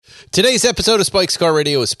Today's episode of Spike's Car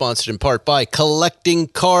Radio is sponsored in part by Collecting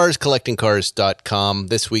Cars, collectingcars.com.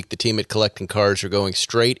 This week, the team at Collecting Cars are going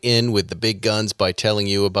straight in with the big guns by telling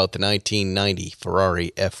you about the 1990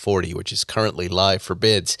 Ferrari F40, which is currently live for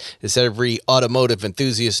bids. As every automotive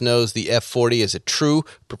enthusiast knows, the F40 is a true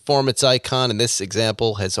performance icon, and this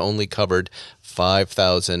example has only covered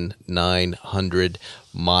 5,900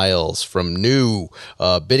 miles from new.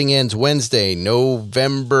 Bidding ends Wednesday,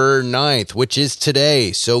 November 9th, which is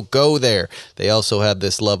today, so go there. They also have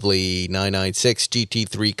this lovely 996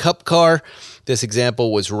 GT3 Cup car. This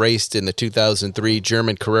example was raced in the 2003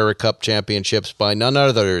 German Carrera Cup Championships by none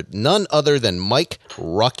other than Mike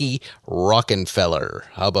Rocky Rockenfeller.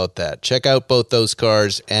 How about that? Check out both those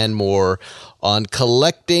cars and more on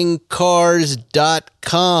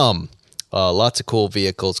collectingcars.com. Lots of cool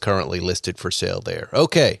vehicles currently listed for sale there.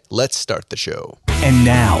 Okay, let's start the show. And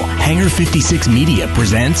now, Hangar 56 Media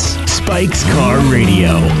presents Spike's Car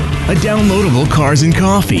Radio, a downloadable cars and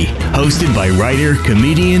coffee, hosted by writer,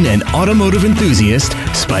 comedian, and automotive enthusiast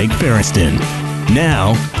Spike Ferriston.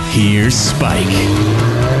 Now, here's Spike.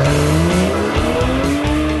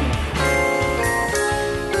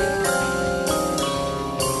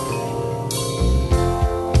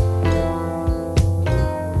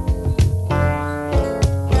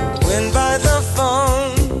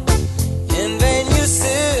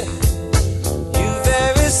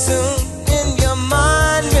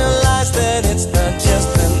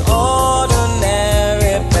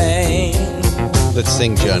 Let's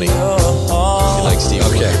sing, Jonny. You like Steve?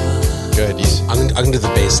 Okay. Go ahead. I'm going to do the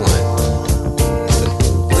bass line.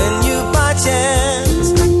 When you by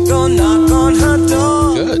chance go knock on her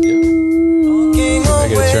door. Good. Yeah. I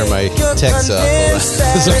gotta turn my text off.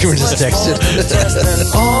 It's like we were just texting.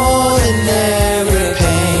 Ordinary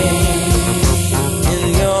pain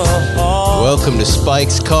in your heart. Welcome to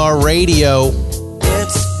Spike's Car Radio.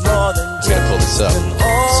 It's more than We gotta pull this up.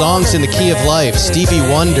 Songs in the Key of Life. Stevie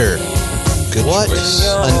Wonder. Good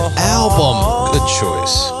choice. An album. Good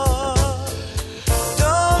choice.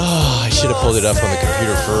 Oh, I should have pulled it up on the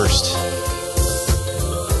computer first.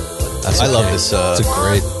 I love this. It's a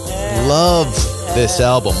great. Love this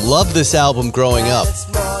album. Love this album growing up.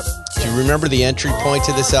 Do you remember the entry point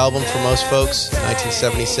to this album for most folks?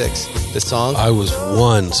 1976. The song? I was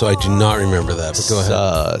one, so I do not remember that. But go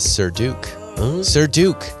ahead. Sir Duke. Sir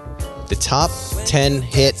Duke. The top 10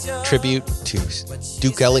 hit tribute to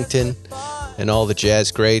Duke Ellington and all the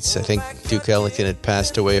jazz greats. I think Duke Ellington had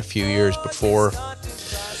passed away a few years before.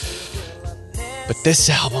 But this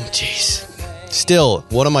album, geez. Still,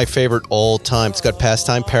 one of my favorite all time. It's got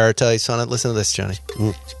Pastime Paradise on it. Listen to this, Jonny.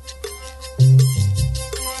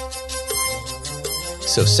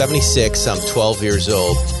 So 76, I'm 12 years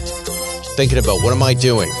old. Thinking about what am I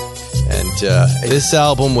doing? And this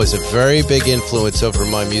album was a very big influence over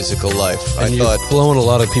my musical life. And you're blowing a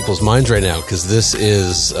lot of people's minds right now because this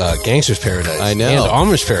is Gangster's Paradise. I know. And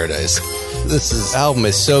Amish Paradise. This album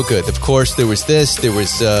is so good. Of course, there was this. There was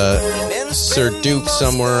Sir Duke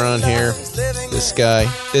somewhere on here. This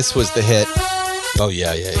guy. This was the hit. Oh,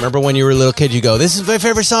 yeah. Remember when you were a little kid, you go, this is my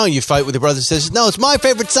favorite song. You fight with your brothers and sisters. No, it's my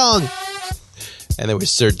favorite song. And there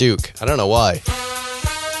was Sir Duke. I don't know why.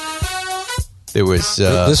 There was...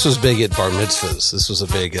 this was big at bar mitzvahs. This was a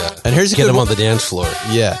big... and here's a get good them one. on the dance floor.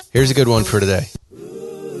 Yeah. Here's a good one for today.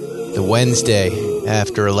 The Wednesday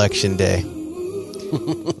after Election Day.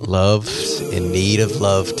 Love's in need of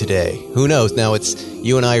love today. Who knows? Now it's...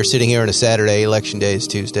 You and I are sitting here on a Saturday. Election Day is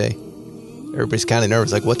Tuesday. Everybody's kind of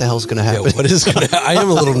nervous. Like, what the hell's going to happen? Yeah, what is going to I am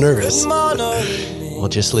a little nervous. Well,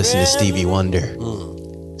 just listen to Stevie Wonder.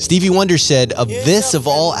 Stevie Wonder said of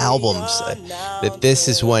all albums, that this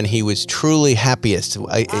is when he was truly happiest,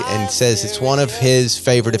 and says it's one of his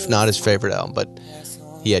favorite, if not his favorite album. But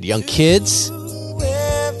he had young kids.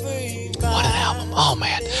 What an album. Oh,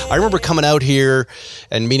 man. I remember coming out here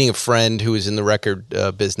and meeting a friend who was in the record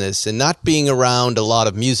business and not being around a lot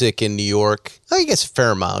of music in New York. I guess a fair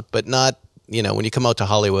amount, but not, when you come out to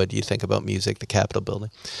Hollywood, you think about music, the Capitol building.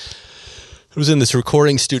 I was in this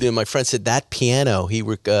recording studio, and my friend said, that piano,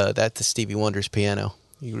 that's Stevie Wonder's piano.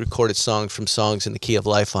 He recorded songs in the Key of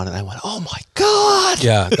Life on it. And I went, oh, my God.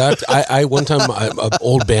 Yeah, I one time, an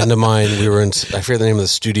old band of mine, we were in, I forget the name of the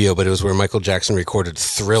studio, but it was where Michael Jackson recorded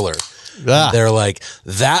Thriller. They're like,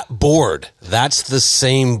 that board, that's the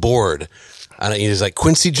same board. And he's like,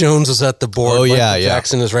 Quincy Jones was at the board. Oh, yeah, Michael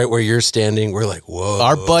Jackson is right where you're standing. We're like, whoa.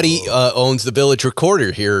 Our buddy owns the Village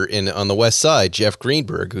Recorder here on the West Side, Jeff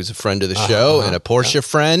Greenberg, who's a friend of the show and a Porsche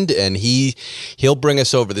friend. And he'll bring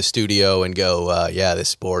us over to the studio and go, yeah,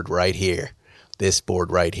 this board right here. this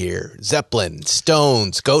board right here. Zeppelin,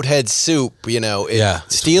 Stones, Goathead Soup,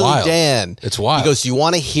 it's Steely wild. Dan. It's wild. He goes, you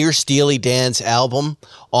want to hear Steely Dan's album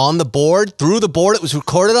on the board, through the board it was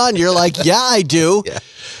recorded on? You're like, yeah, I do. Yeah.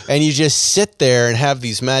 And you just sit there and have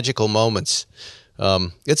these magical moments.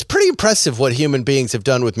 It's pretty impressive what human beings have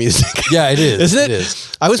done with music. Yeah, it is. Isn't it? It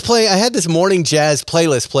is. I had this morning jazz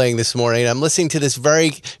playlist playing this morning. I'm listening to this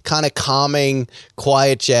very kind of calming,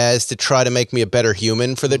 quiet jazz to try to make me a better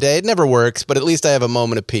human for the day. It never works, but at least I have a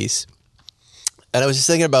moment of peace. And I was just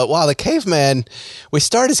thinking about, wow, the caveman, we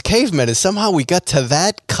started as cavemen and somehow we got to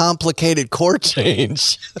that complicated chord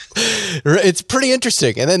change. It's pretty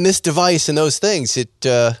interesting. And then this device and those things,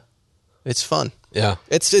 it's fun. Yeah.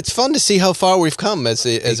 It's fun to see how far we've come as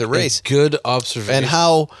a race. Good observation. And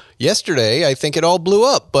how yesterday I think it all blew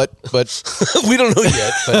up, but we don't know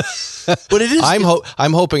yet. But it is.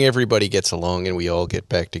 I'm hoping everybody gets along and we all get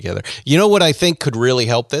back together. You know what I think could really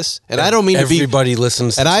help this? And I don't mean everybody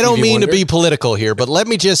listens. And I don't mean to be political here, but let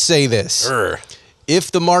me just say this.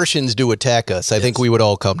 If the Martians do attack us, I think we would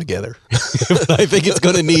all come together. I think it's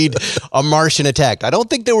going to need a Martian attack. I don't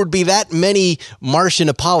think there would be that many Martian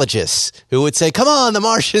apologists who would say, come on, the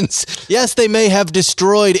Martians. Yes, they may have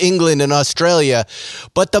destroyed England and Australia,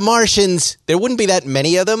 but the Martians, there wouldn't be that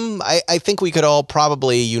many of them. I think we could all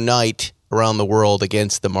probably unite around the world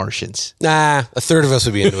against the Martians. Nah, a third of us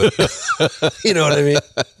would be into it. You know what I mean?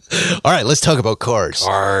 All right, let's talk about cars.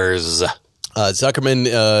 Cars.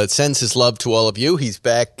 Zuckerman sends his love to all of you. He's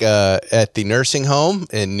back at the nursing home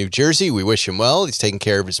in New Jersey. We wish him well. He's taking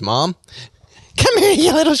care of his mom. Come here,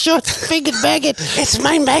 you little short-fingered maggot. It's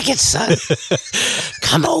my maggot, son.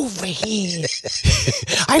 Come over here.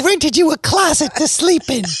 I rented you a closet to sleep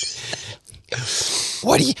in.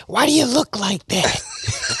 Why do you look like that?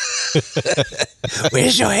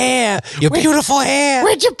 Where's your hair? Your beautiful hair.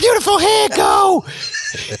 Where'd your beautiful hair go?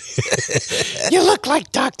 You look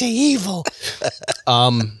like Dr. Evil.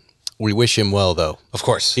 We wish him well, though. Of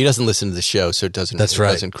course. He doesn't listen to the show, so it doesn't. That's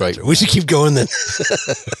right. Doesn't quite. Right. We should keep going then.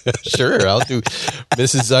 Sure, I'll do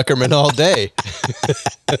Mrs. Zuckerman all day.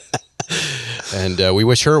 And we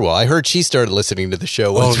wish her well. I heard she started listening to the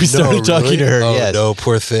show once we started talking to her. Oh, yes. no,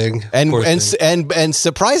 poor thing. And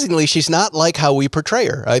surprisingly, she's not like how we portray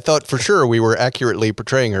her. I thought for sure we were accurately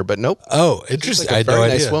portraying her, but nope. Oh, interesting. Like a very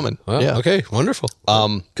nice woman. Well, yeah. Okay, wonderful.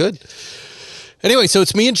 Good. Anyway, so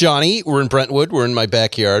it's me and Jonny. We're in Brentwood. We're in my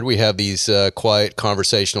backyard. We have these quiet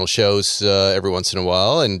conversational shows every once in a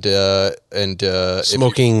while, and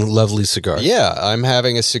smoking lovely cigars. Yeah, I'm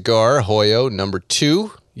having a cigar, Hoyo number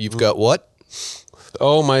 2. You've got what?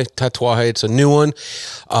 Oh, my Tatuaje. It's a new one.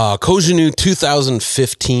 Kojinu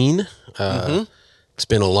 2015. It's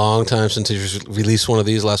been a long time since he released one of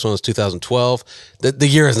these. Last one was 2012. The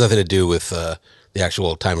year has nothing to do with the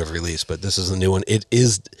actual time of release, but this is the new one. It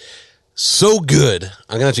is so good.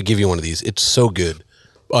 I'm going to have to give you one of these. It's so good.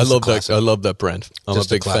 I love that brand. I'm just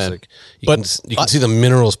a big fan. You can see the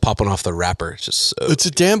minerals popping off the wrapper. It's just it's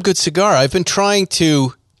a damn good cigar. I've been trying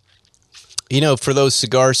to, for those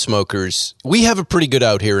cigar smokers, we have it pretty good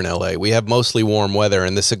out here in LA. We have mostly warm weather,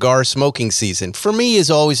 and the cigar smoking season for me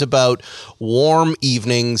is always about warm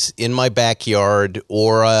evenings in my backyard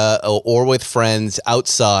or with friends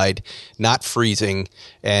outside, not freezing,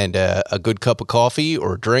 and a good cup of coffee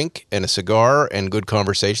or drink and a cigar and good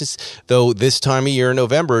conversations. Though this time of year in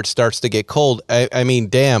November, it starts to get cold. I mean,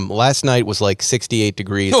 damn, last night was like 68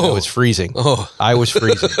 degrees. I was freezing. I was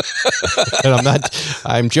freezing. And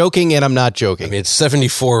I'm joking and I'm not joking. I mean, it's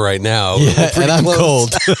 74 right now. Yeah, and I'm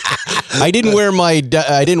cold. I didn't wear my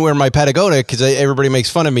Patagonia because everybody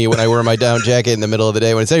makes fun of me when I wear my down jacket in the middle of the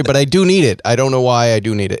day when it's heavy, but I do need it. I don't know why I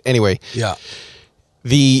do need it. Anyway. Yeah.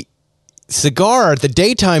 The cigar, the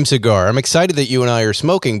daytime cigar, I'm excited that you and I are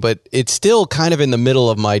smoking, but it's still kind of in the middle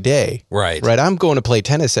of my day. Right. I'm going to play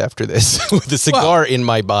tennis after this with the cigar in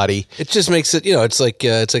my body. It just makes it, it's like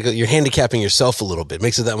you're handicapping yourself a little bit. It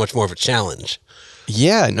makes it that much more of a challenge.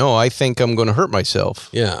 Yeah, no, I think I'm going to hurt myself.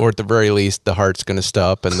 Yeah. Or at the very least, the heart's going to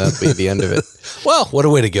stop, and that'll be the end of it. Well, what a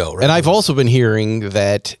way to go, right? And I've also been hearing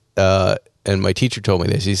that, and my teacher told me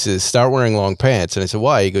this. He says, start wearing long pants. And I said,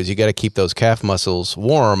 why? He goes, you got to keep those calf muscles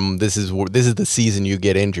warm. This is the season you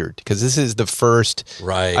get injured, because this is the first.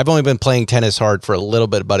 Right. I've only been playing tennis hard for a little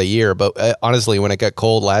bit, about a year. But honestly, when it got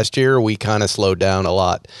cold last year, we kind of slowed down a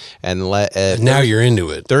lot. And now you're into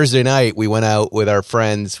it. Thursday night, we went out with our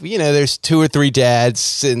friends. There's 2 or 3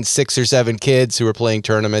 dads and 6 or 7 kids who were playing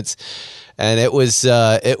tournaments. And it was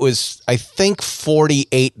I think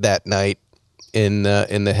 48 that night in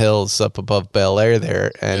the hills up above Bel Air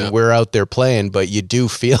there, and we're out there playing, but you do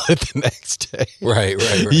feel it the next day. Right.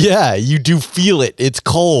 Yeah, you do feel it. It's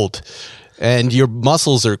cold. And your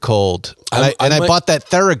muscles are cold. And I bought that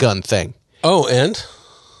Theragun thing. Oh, and?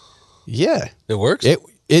 Yeah. It works?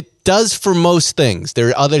 It does for most things. There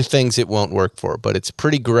are other things it won't work for, but it's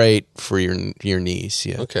pretty great for your knees.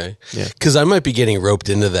 Yeah. Okay. Yeah. Because I might be getting roped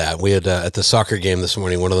into that. We had at the soccer game this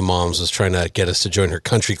morning, one of the moms was trying to get us to join her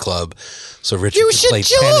country club, so Richard could play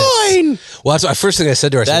tennis. Well, that's the first thing I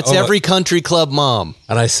said to her. That's every country club mom.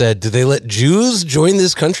 And I said, "Do they let Jews join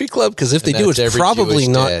this country club? Because if they do, it's probably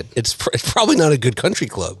not. Dad. It's probably not a good country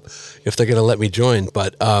club if they're going to let me join."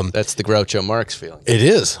 But that's the Groucho Marx feeling. It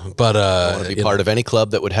is. But I want to be part of any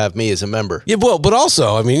club that would have me as a member. Yeah, well, but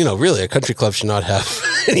also, I mean, really, a country club should not have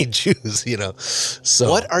any Jews. So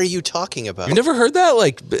what are you talking about? You never heard that?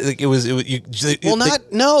 Like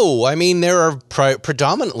no. I mean, there are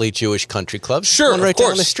predominantly Jewish country clubs. Sure, one right of course.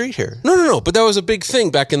 down the street here. No. But that was a big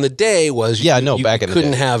thing back in the day. Was back in the day,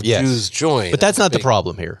 couldn't have Jews join. But that's not the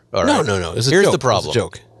problem here. All right. No. Here's the problem. It's a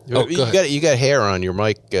joke. Oh, you got hair on your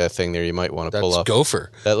mic thing there. You might want to pull up. That's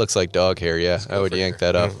gopher. That looks like dog hair. Yeah, I would yank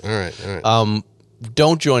that up. All right.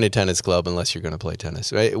 Don't join a tennis club unless you're going to play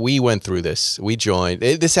tennis. Right? We went through this. We joined.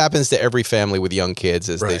 This happens to every family with young kids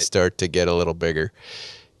as they start to get a little bigger.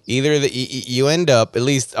 Either you end up, at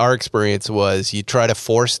least our experience was, you try to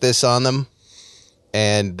force this on them,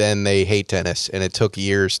 and then they hate tennis. And it took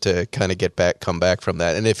years to kind of come back from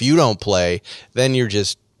that. And if you don't play, then you're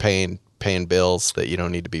just paying bills that you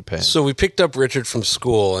don't need to be paying. So we picked up Richard from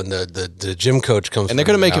school, and the gym coach comes. And they're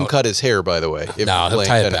going to make him cut his hair, by the way. No, he'll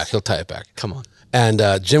tie it back. He'll tie it back. Come on. And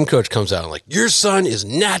gym coach comes out and like, your son is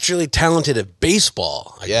naturally talented at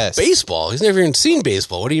baseball. Yes. Baseball? He's never even seen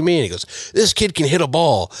baseball. What do you mean? He goes, this kid can hit a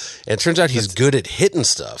ball. And it turns out he's good at hitting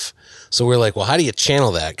stuff. So we're like, well, how do you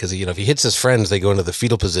channel that? Because, if he hits his friends, they go into the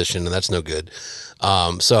fetal position, and that's no good.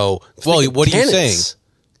 What are you saying?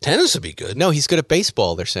 Tennis would be good. No, he's good at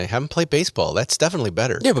baseball, they're saying. Have him play baseball. That's definitely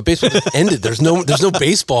better. Yeah, but baseball just ended. There's no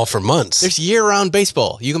baseball for months. There's year-round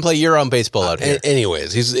baseball. You can play year-round baseball out here.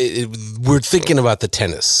 Anyways, we're thinking about the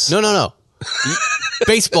tennis. No.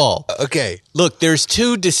 Baseball. Okay. Look, there's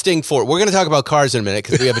two distinct We're going to talk about cars in a minute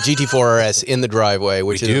because we have a GT4 RS in the driveway,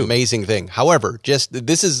 which is an amazing thing. However,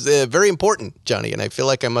 this is very important, Johnny, and I feel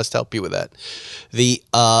like I must help you with that.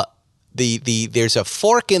 There's a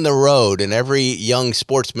fork in the road in every young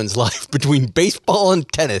sportsman's life between baseball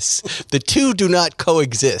and tennis. The two do not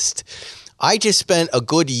coexist. I just spent a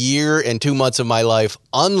good year and 2 months of my life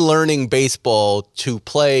unlearning baseball to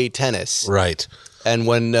play tennis. Right. And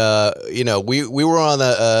when we were on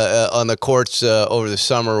the courts over the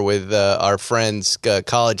summer with our friend's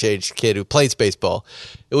college-age kid who plays baseball,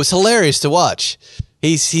 it was hilarious to watch.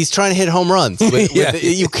 He's trying to hit home runs.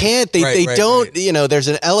 You can't. They don't. Right. There's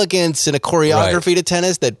an elegance and a choreography to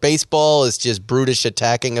tennis that baseball is just brutish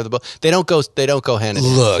attacking of the ball. They don't go hand in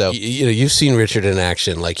hand. Look, so. You've seen Richard in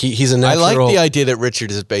action. Like he's a natural. I like the idea that Richard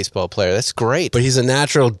is a baseball player. That's great. But he's a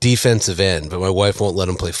natural defensive end. But my wife won't let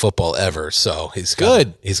him play football ever. So he's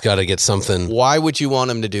got to get something. Why would you want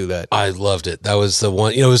him to do that? I loved it. That was the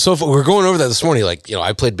one. It was so fun. We were going over that this morning. Like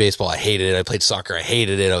I played baseball. I hated it. I played soccer. I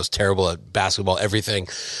hated it. I was terrible at basketball. Everything.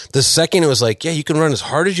 The second it was like, yeah, you can run as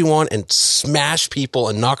hard as you want and smash people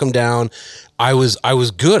and knock them down. I was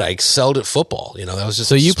good. I excelled at football. That was just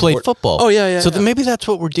so you played football. Oh yeah. So then maybe that's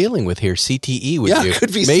what we're dealing with here. CTE with you. Yeah,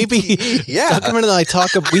 could be. Maybe. CTE. Yeah. Zuckerman and I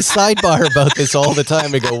we sidebar about this all the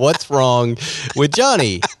time. We go, what's wrong with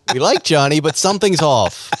Johnny? We like Johnny, but something's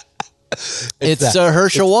off. It's a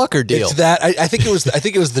Herschel Walker deal. It's that. I think it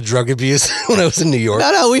was the drug abuse when I was in New York.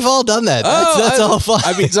 No, we've all done that. That's all fine.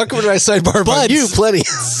 I mean, Zuckerman and I sidebar about you plenty.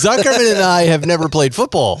 Zuckerman and I have never played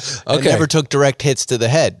football. Okay. Never took direct hits to the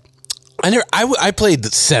head. I played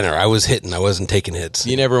the center. I was hitting. I wasn't taking hits.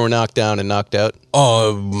 You never were knocked down and knocked out?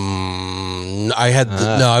 I had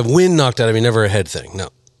I win knocked out. I mean, never a head thing. No,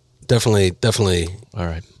 definitely. All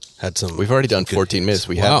right. Had some. We've already done 14 minutes.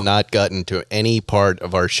 We have not gotten to any part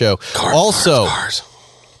of our show. Cars.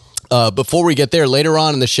 Before we get there, later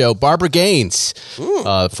on in the show, Barbara Gaines,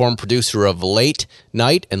 former producer of Late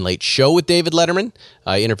Night and Late Show with David Letterman.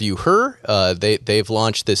 I interview her. They've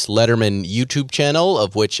launched this Letterman YouTube channel,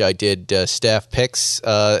 of which I did staff picks.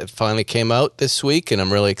 It finally came out this week, and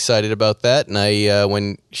I'm really excited about that. And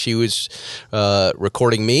when she was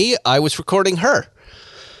recording me, I was recording her.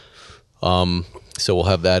 So we'll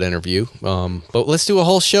have that interview. But let's do a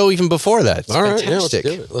whole show even before that. It's all right, fantastic.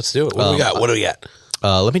 yeah, let's do it. What do we got?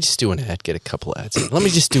 Let me just do an ad, get a couple ads. Let me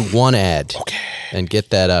just do one ad and get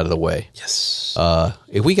that out of the way. Yes.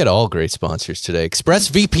 We got all great sponsors today.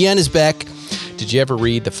 ExpressVPN is back. Did you ever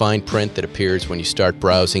read the fine print that appears when you start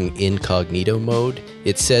browsing incognito mode?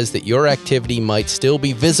 It says that your activity might still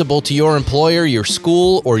be visible to your employer, your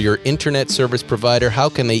school, or your internet service provider. How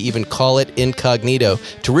can they even call it incognito?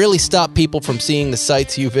 To really stop people from seeing the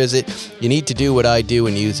sites you visit, you need to do what I do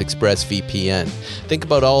and use ExpressVPN. Think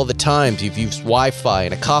about all the times you've used Wi-Fi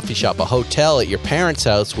in a coffee shop, a hotel, at your parents'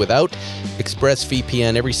 house. Without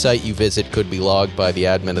ExpressVPN, every site you visit could be logged by the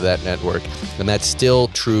admin of that network. And that's still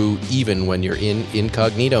true even when you're in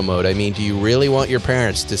incognito mode. I mean, do you really want your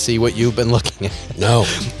parents to see what you've been looking at? No.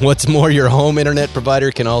 What's more, your home internet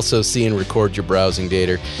provider can also see and record your browsing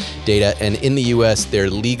data. And in the U.S., they're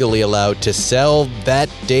legally allowed to sell that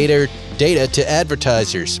data to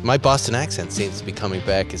advertisers. My Boston accent seems to be coming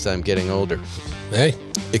back as I'm getting older. Hey.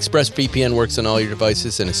 ExpressVPN works on all your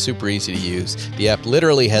devices and is super easy to use. The app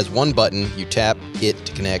literally has one button. You tap it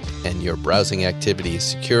to connect, and your browsing activity is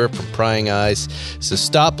secure from prying eyes. So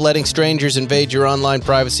stop letting strangers invade your online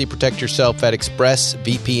privacy. Protect yourself at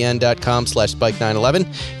expressvpn.com/spike911.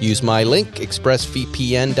 Use my link,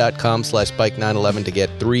 expressvpn.com/spike911, to get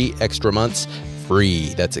 3 extra months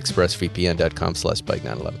free. That's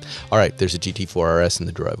expressvpn.com/spike911. All right, there's a GT4 RS in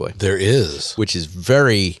the driveway. There is. Which is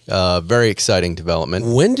very exciting development.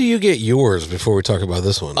 When do you get yours before we talk about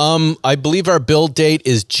this one? I believe our build date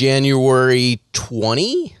is January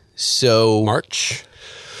 20. So March?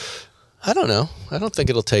 I don't know. I don't think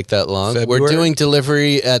it'll take that long. February? We're doing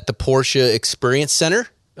delivery at the Porsche Experience Center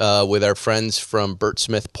with our friends from Burt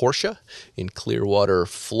Smith Porsche in Clearwater,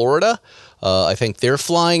 Florida. I think they're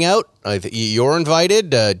flying out. You're invited.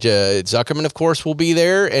 Zuckerman, of course, will be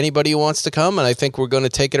there. Anybody who wants to come. And I think we're going to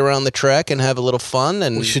take it around the track and have a little fun.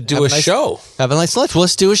 And we should do a show. Have a nice lunch. Well,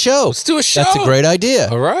 let's do a show. Let's do a show. That's a great idea.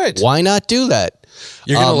 All right. Why not do that?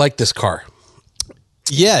 You're going to like this car.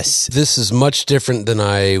 Yes. This is much different than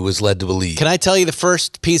I was led to believe. Can I tell you the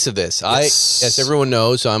first piece of this? Yes. As everyone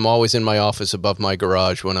knows, I'm always in my office above my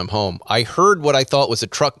garage when I'm home. I heard what I thought was a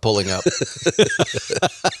truck pulling up.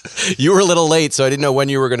 You were a little late, so I didn't know when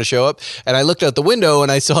you were going to show up. And I looked out the window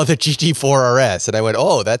and I saw the GT4 RS, and I went,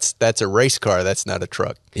 "Oh, that's a race car. That's not a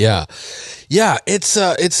truck." Yeah, yeah. It's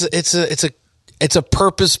a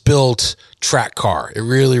purpose-built track car. It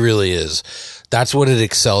really, really is. That's what it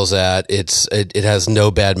excels at. It has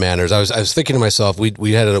no bad manners. I was thinking to myself,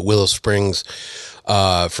 we had it at Willow Springs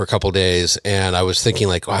for a couple of days, and I was thinking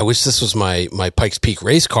like, oh, I wish this was my Pikes Peak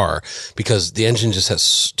race car, because the engine just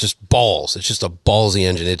has just balls. It's just a ballsy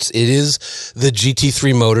engine. It is the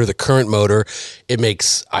GT3 motor, the current motor. It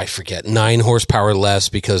makes, I forget, 9 horsepower less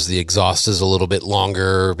because the exhaust is a little bit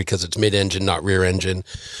longer because it's mid-engine, not rear engine.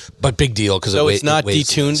 But big deal because it's not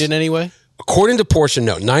detuned in any way? According to Porsche,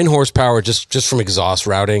 no. 9 horsepower just from exhaust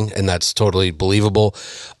routing, and that's totally believable.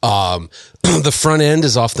 The front end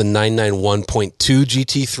is off the 991.2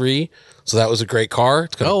 GT3, so that was a great car.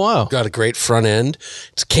 It's got a great front end.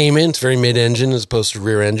 It's Cayman. It's very mid-engine as opposed to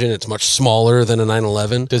rear engine. It's much smaller than a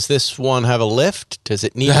 911. Does this one have a lift? Does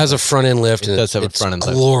it need? It has a front end lift. It does have a front end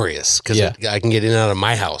lift. It's glorious because I can get in and out of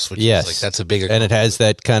my house, which is like, that's a bigger. And it has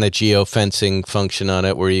that kind of geo-fencing function on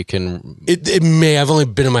it where you can. It may. I've only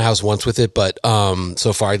been in my house once with it, but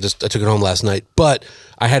so far I took it home last night. But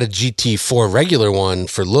I had a GT4 regular one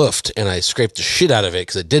for Luft, and I scraped the shit out of it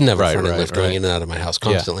because it didn't have a front end lift going in and out of my house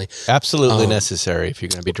constantly. Yeah. Absolutely necessary if you're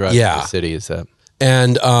going to be driving to the city, is that.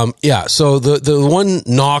 And so the one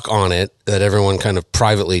knock on it that everyone kind of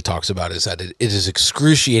privately talks about is that it is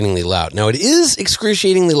excruciatingly loud. Now, it is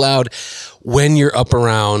excruciatingly loud when you're up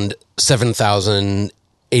around 7,000,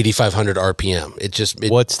 8,500 RPM.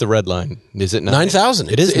 What's the red line? Is it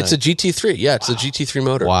 9,000? It's a 9. GT3. Yeah, it's a GT3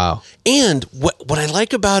 motor. Wow. And what I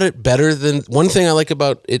like about it one thing I like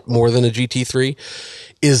about it more than a GT3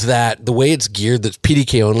 is that the way it's geared, that's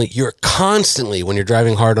PDK only, you're constantly, when you're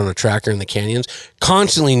driving hard on a tracker in the canyons,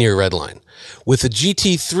 constantly near red line. With a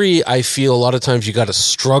GT3, I feel a lot of times you got to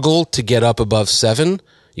struggle to get up above 7.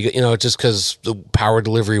 You know, just because the power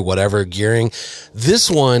delivery, whatever, gearing. This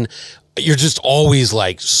one, you're just always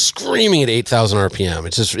like screaming at 8,000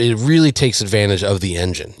 RPM. It really takes advantage of the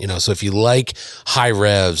engine, you know. So if you like high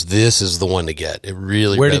revs, this is the one to get. It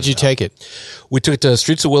really. Where did you take it? We took it to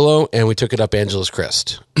Streets of Willow, and we took it up Angeles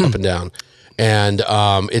Crest, up and down, and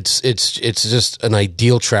it's just an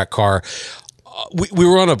ideal track car. We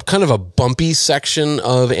were on a kind of a bumpy section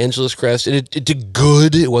of Angeles Crest. It did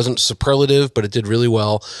good. It wasn't superlative, but it did really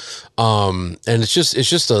well. And it's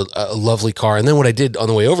just a lovely car. And then what I did on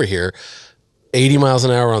the way over here, 80 miles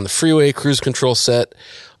an hour on the freeway, cruise control set.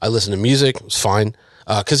 I listened to music. It was fine.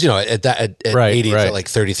 Because, at 80, it's at like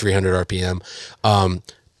 3,300 RPM.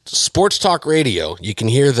 Sports talk radio, you can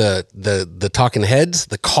hear the talking heads,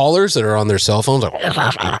 the callers that are on their cell phones.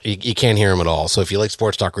 You can't hear them at all. So if you like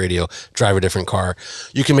sports talk radio, drive a different car.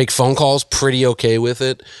 You can make phone calls pretty okay with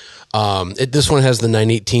it. This one has the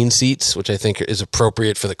 918 seats, which I think is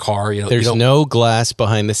appropriate for the car. There's no glass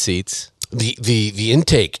behind the seats. The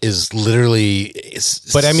intake is literally,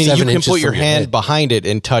 but I mean, you can put your hand behind it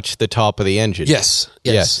and touch the top of the engine. Yes.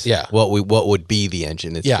 Yeah. What would be the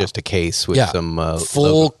engine? It's just a case with some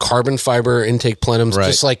full carbon fiber intake plenums,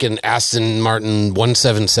 just like an Aston Martin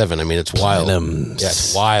 177. I mean, it's wild. Plenums. Yeah,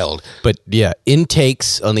 it's wild. But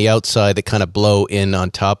intakes on the outside that kind of blow in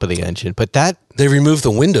on top of the engine. But they removed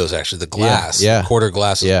the windows, actually. The glass, the quarter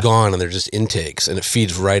glass is gone, and they're just intakes, and it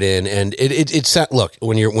feeds right in. And it's look,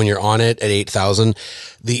 when you're on it at 8,000,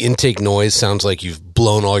 the intake noise sounds like you've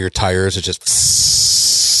blown all your tires. It just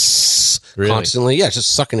constantly, it's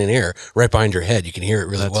just sucking in air right behind your head. You can hear it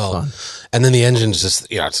really well. Fun. And then the engine's just,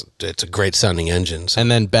 it's a great sounding engine. So. And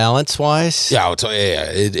then balance wise,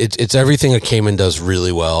 it's everything a Cayman does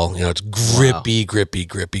really well. It's grippy.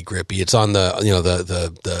 It's on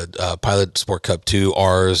the Pilot Sport Cup 2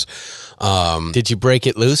 R's. Did you break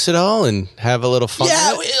it loose at all and have a little fun?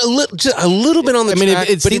 Yeah, a little bit on the track.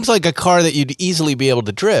 It seems like a car that you'd easily be able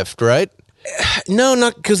to drift, right? No,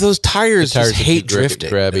 not because those tires just hate drifting.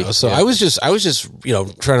 So I was just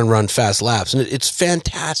trying to run fast laps, and it's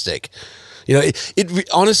fantastic. It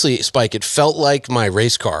honestly, Spike, it felt like my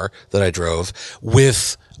race car that I drove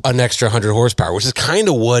with an extra 100 horsepower, which is kind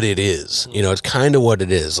of what it is. It's kind of what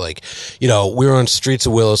it is. Like, we're on streets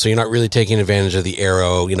of Willow, so you're not really taking advantage of the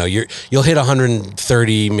aero. You'll hit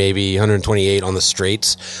 130, maybe 128 on the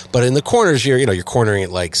straights, but in the corners, you're cornering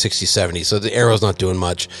at like 60, 70. So the aero's not doing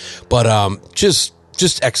much, but just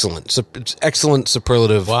excellent. It's excellent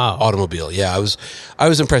superlative automobile. Yeah, I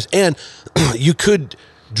was impressed, and you could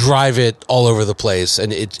drive it all over the place,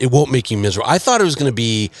 and it won't make you miserable. I thought it was going to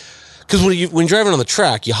be. Because when you're driving on the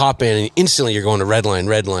track, you hop in and instantly you're going to red line.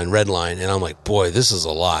 And I'm like, boy, this is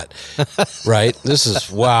a lot, right? This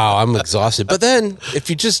is, wow, I'm exhausted. But then if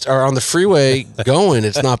you just are on the freeway going,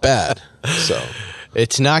 it's not bad. So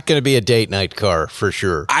it's not going to be a date night car for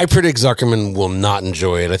sure. I predict Zuckerman will not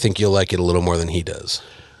enjoy it. I think you'll like it a little more than he does.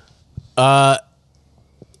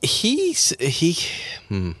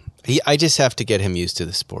 I just have to get him used to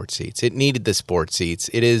the sport seats. It needed the sport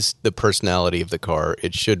seats. It is the personality of the car.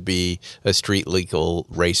 It should be a street legal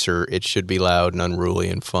racer. It should be loud and unruly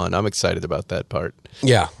and fun. I'm excited about that part.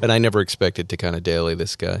 Yeah. And I never expected to kind of daily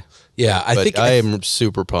this guy. Yeah, I am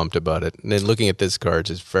super pumped about it. And then looking at this car,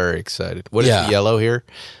 just very excited. What is the yellow here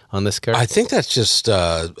on this car? I think that's just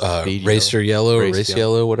racer yellow or race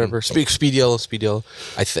yellow, whatever. Speed yellow,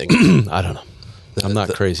 I think. I don't know. I'm not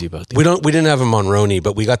crazy about these. We didn't have a Monroney,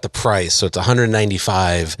 but we got the price, so it's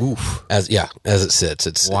 $195. Oof. As it sits.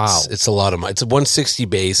 It's a lot of money. It's a 160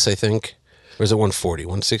 base, I think. Or is it 140?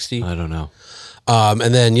 160? I don't know. And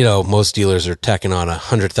then, most dealers are tacking on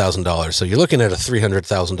 $100,000. So you're looking at a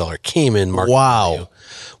 $300,000 Cayman market value,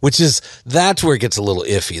 that's where it gets a little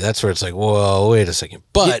iffy. That's where it's like, whoa, wait a second.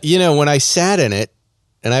 But when I sat in it,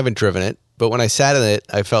 and I haven't driven it, but when I sat in it,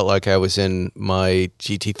 I felt like I was in my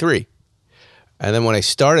GT3. And then when I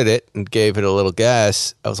started it and gave it a little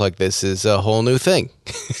gas, I was like, this is a whole new thing.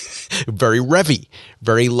 Very revvy,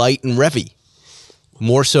 very light and revvy.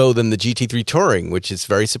 More so than the GT3 Touring, which is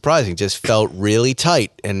very surprising. Just felt really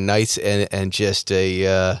tight and nice and just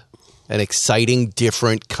an exciting,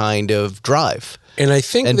 different kind of drive. And I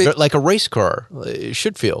think like a race car, it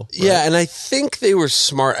should feel. Right? Yeah, and I think they were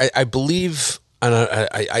smart. I believe...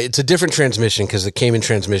 it's a different transmission because the Cayman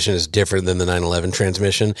transmission is different than the 911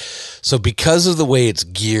 transmission. So because of the way it's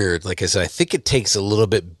geared, like I said, I think it takes a little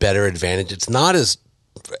bit better advantage. It's not as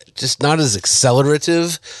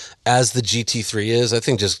accelerative as the GT3 is. I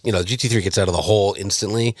think the GT3 gets out of the hole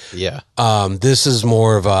instantly. Yeah. This is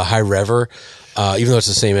more of a high rever. Even though it's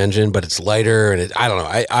the same engine, but it's lighter, and I don't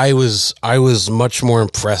know. I was much more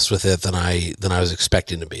impressed with it than I was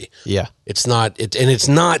expecting to be. Yeah, it's not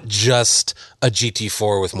just a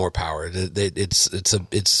GT4 with more power. There's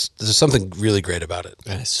something really great about it.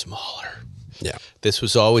 And it's smaller. Yeah, this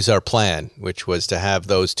was always our plan, which was to have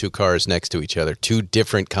those two cars next to each other, two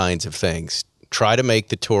different kinds of things. Try to make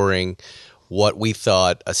the Touring what we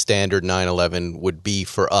thought a standard 911 would be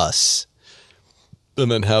for us. And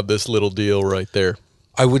then have this little deal right there.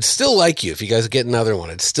 I would still like you, if you guys get another one,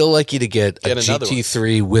 I'd still like you to get a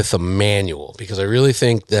GT3 with a manual, because I really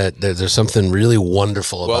think that there's something really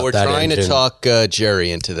wonderful about that. Well, we're trying to talk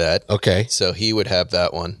Jerry into that. Okay. So he would have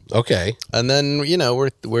that one. Okay. And then,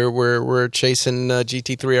 we're chasing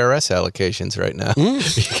GT3 RS allocations right now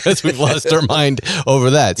because we've lost our mind over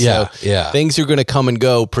that. Yeah, so things are going to come and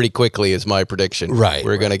go pretty quickly is my prediction. Right.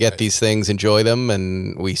 We're going to get these things, enjoy them,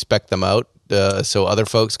 and we spec them out. So other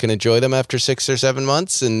folks can enjoy them after 6 or 7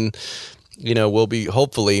 months, and we'll be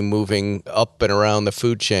hopefully moving up and around the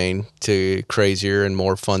food chain to crazier and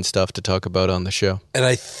more fun stuff to talk about on the show. And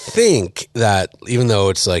I think that even though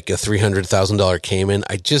it's like a $300,000 Cayman,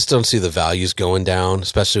 I just don't see the values going down,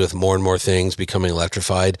 especially with more and more things becoming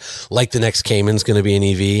electrified. Like the next Cayman's going to be an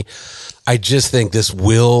EV. I just think this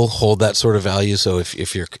will hold that sort of value. So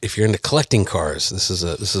if you're into collecting cars, this is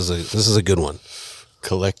a good one.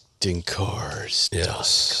 Collectingcars.com.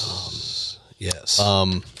 Yes.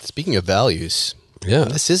 Speaking of values,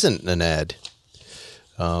 this isn't an ad,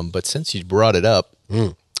 but since you brought it up,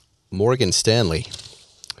 Morgan Stanley,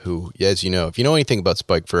 who, as you know, if you know anything about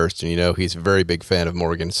Spike First, and he's a very big fan of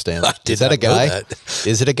Morgan Stanley. Is that a guy?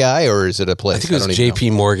 Is it a guy or is it a place? I think it was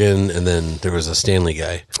JP Morgan, and then there was a Stanley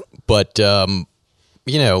guy. But, I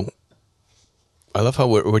love how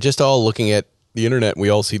we're just all looking at the internet and we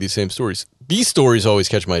all see these same stories. These stories always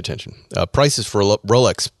catch my attention. Prices for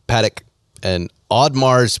Rolex, Patek, and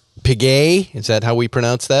Audemars Piguet, is that how we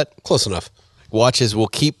pronounce that? Close enough. Watches will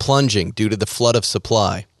keep plunging due to the flood of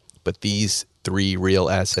supply, but these 3 real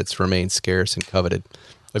assets remain scarce and coveted.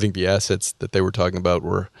 I think the assets that they were talking about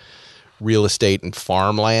were real estate and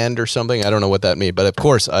farmland or something. I don't know what that means, but of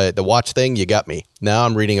course, the watch thing, you got me. Now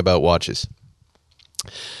I'm reading about watches.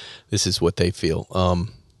 This is what they feel.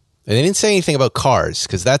 And they didn't say anything about cars,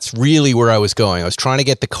 because that's really where I was going. I was trying to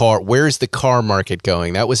get the car. Where's the car market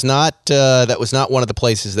going? That was not one of the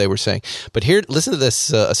places they were saying. But here, listen to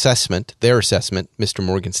this assessment, their assessment, Mr.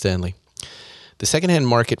 Morgan Stanley. The secondhand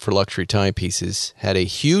market for luxury timepieces had a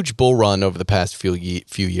huge bull run over the past few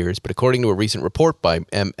years, but according to a recent report by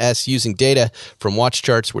MS using data from Watch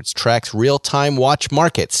Charts, which tracks real-time watch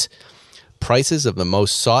markets, prices of the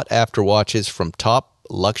most sought-after watches from top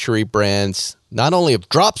luxury brands not only have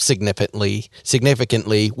dropped significantly,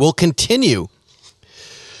 will continue.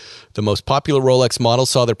 The most popular Rolex models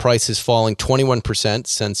saw their prices falling 21%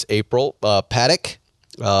 since April. Patek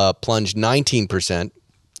plunged 19%,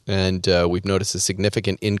 and we've noticed a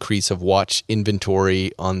significant increase of watch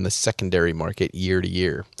inventory on the secondary market year to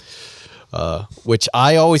year. Which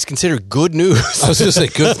I always consider good news. I was going to say,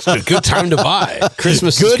 good time to buy.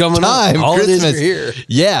 Christmas is coming up. Holidays are here.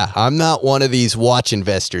 Yeah, I'm not one of these watch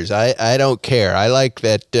investors. I don't care. I like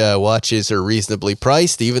that watches are reasonably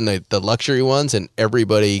priced, even the luxury ones, and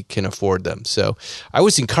everybody can afford them. So I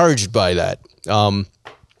was encouraged by that.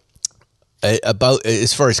 About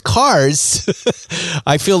as far as cars,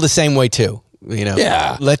 I feel the same way too.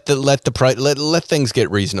 Let things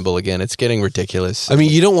get reasonable again. It's getting ridiculous. I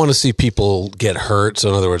mean, you don't want to see people get hurt. So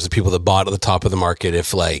in other words, the people that bought at the top of the market,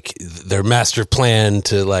 if like their master plan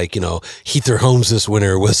to heat their homes this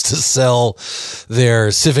winter was to sell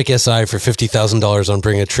their Civic Si for $50,000 on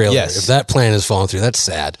Bring a Trailer. Yes. If that plan has fallen through, that's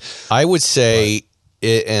sad. I would say,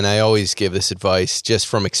 and I always give this advice just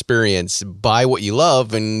from experience, buy what you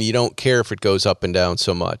love, and you don't care if it goes up and down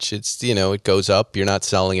so much. It's, it goes up, you're not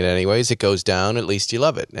selling it anyways. It goes down, at least you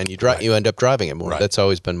love it, and you end up driving it more. Right. That's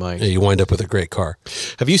always been my... Yeah, you wind up with a great car.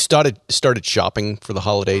 Have you started shopping for the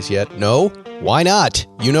holidays yet? No? Why not?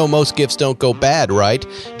 Most gifts don't go bad, right?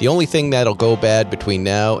 The only thing that'll go bad between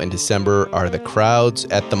now and December are the crowds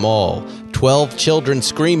at the mall. 12 children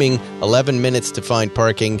screaming, 11 minutes to find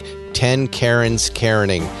parking, 10 Karens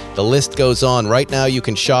Karening. The list goes on. Right now you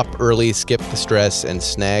can shop early, skip the stress, and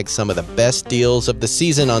snag some of the best deals of the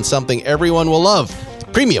season on something everyone will love.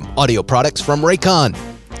 Premium audio products from Raycon.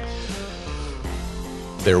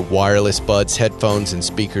 Their wireless buds, headphones, and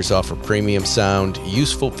speakers offer premium sound,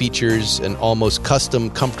 useful features, an almost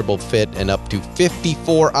custom, comfortable fit, and up to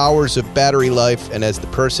 54 hours of battery life. And as the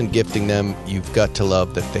person gifting them, you've got to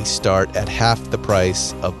love that they start at half the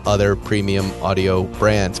price of other premium audio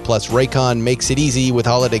brands. Plus, Raycon makes it easy with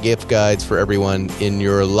holiday gift guides for everyone in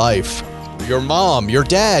your life. Your mom, your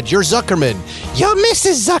dad, your Zuckerman, your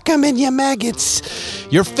Mrs. Zuckerman, you maggots,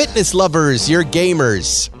 your fitness lovers, your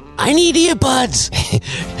gamers. I need earbuds.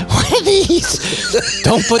 What are these?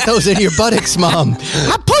 Don't put those in your buttocks, Mom.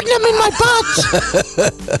 I'm putting them in my butt.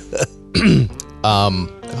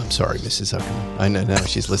 I'm sorry, Mrs. Zuckerman. I know now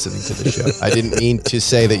she's listening to the show. I didn't mean to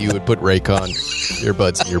say that you would put Raycon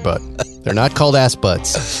earbuds in your butt. They're not called ass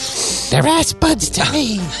butts. They're ass buds to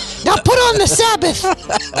me. Now put on the Sabbath.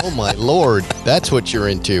 Oh my Lord, that's what you're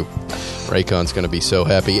into. Raycon's going to be so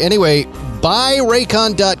happy. Anyway,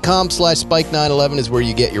 buyraycon.com/spike911 is where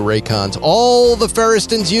you get your Raycons. All the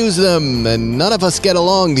Ferristons use them, and none of us get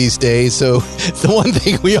along these days, so it's the one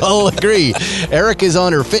thing we all agree. Eric is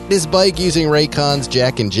on her fitness bike using Raycons.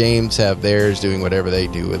 Jack and James have theirs, doing whatever they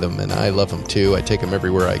do with them, and I love them too. I take them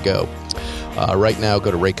everywhere I go. Right now,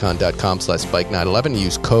 go to raycon.com/spike911.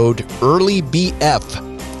 Use code EARLYBF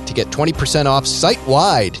to get 20% off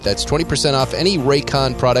site-wide. That's 20% off any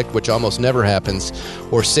Raycon product, which almost never happens.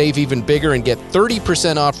 Or save even bigger and get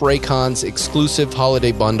 30% off Raycon's exclusive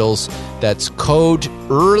holiday bundles. That's code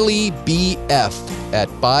EARLYBF at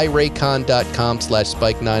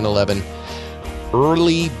buyraycon.com/spike911.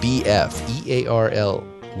 EARLYBF,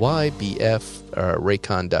 EARLYBF,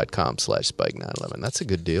 raycon.com/spike911. That's a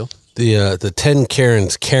good deal. The 10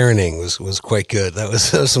 Karens Karening was quite good. That was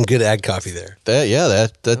some good ad copy there.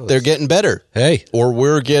 That they're getting better. Hey. Or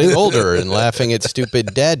we're getting older and laughing at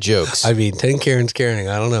stupid dad jokes. I mean, 10 Karens Karening.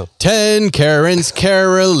 I don't know. 10 Karens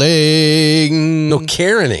caroling. No,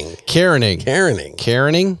 Karening.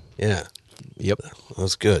 Karening? Yeah. Yep. That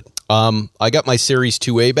was good. I got my Series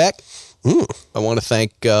 2A back. I want to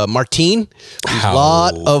thank Martine. It was a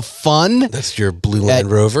lot of fun. That's your blue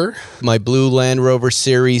Land Rover? My blue Land Rover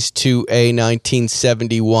Series 2A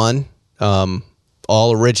 1971.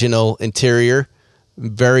 All original interior.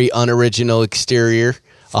 Very unoriginal exterior.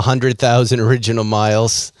 100,000 original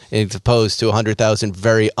miles as opposed to 100,000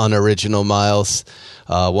 very unoriginal miles.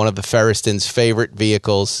 One of the Ferriston's favorite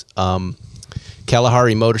vehicles.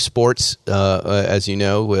 Kalahari Motorsports, as you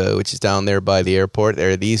know, which is down there by the airport.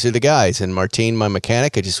 These are the guys. And Martine, my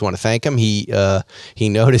mechanic, I just want to thank him. He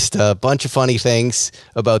noticed a bunch of funny things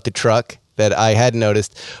about the truck that I hadn't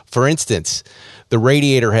noticed. For instance, the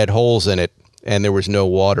radiator had holes in it, and there was no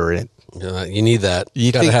water in it. You need that.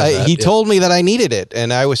 He told me that I needed it,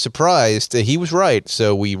 and I was surprised. He was right,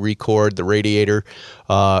 so we re-cored the radiator.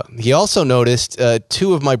 He also noticed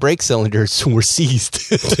 2 of my brake cylinders were seized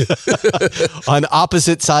on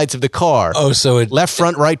opposite sides of the car. Oh, so it left,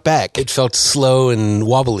 front, right, back. It felt slow and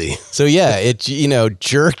wobbly. So yeah, it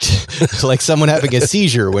jerked like someone having a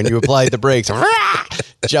seizure when you applied the brakes.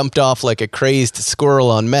 Jumped off like a crazed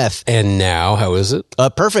squirrel on meth. And now, how is it?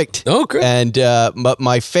 Perfect. Oh, good. And but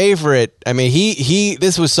my favorite, I mean,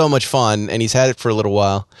 this was so much fun, and he's had it for a little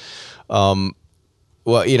while.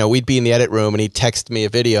 Well, we'd be in the edit room, and he'd text me a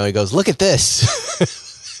video, and he goes, "Look at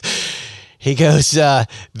this." He goes,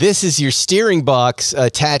 "This is your steering box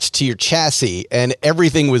attached to your chassis," and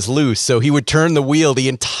everything was loose. So he would turn the wheel. The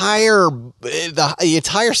entire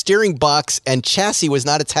steering box and chassis was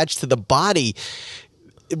not attached to the body.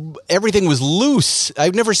 Everything was loose.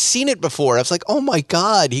 I've never seen it before. I was like, oh my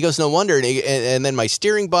God. He goes, no wonder. And then my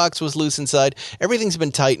steering box was loose inside. Everything's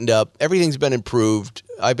been tightened up. Everything's been improved.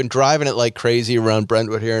 I've been driving it like crazy around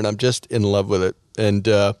Brentwood here, and I'm just in love with it. And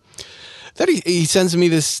then he sends me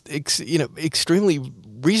this, extremely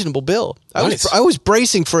reasonable bill. I was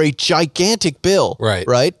bracing for a gigantic bill. Right.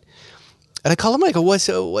 Right. And I call him, I go, what's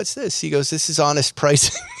this? He goes, this is honest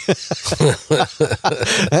pricing. And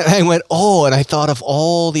I went, and I thought of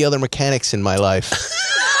all the other mechanics in my life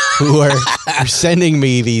who are sending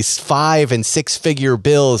me these 5- and 6-figure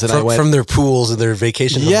bills. And I went, from their pools and their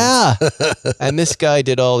vacation homes. Yeah. And this guy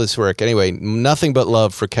did all this work. Anyway, nothing but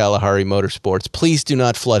love for Kalahari Motorsports. Please do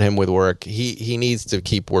not flood him with work. He needs to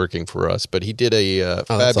keep working for us, but he did a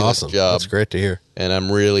fabulous job. That's great to hear. And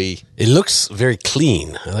I'm really... It looks very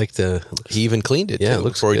clean. I like the... He even cleaned it, too, it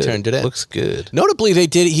looks before good. He turned it in. Looks good. Notably,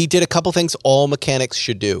 he did a couple things all mechanics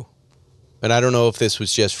should do. And I don't know if this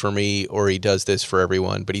was just for me or he does this for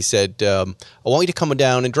everyone, but he said, I want you to come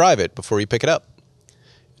down and drive it before you pick it up.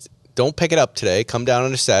 Don't pick it up today. Come down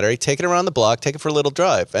on a Saturday. Take it around the block. Take it for a little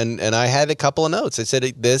drive. And I had a couple of notes. I said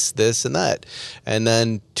this, and that. And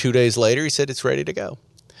then 2 days later, he said it's ready to go.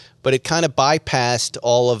 But it kind of bypassed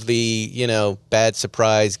all of the, bad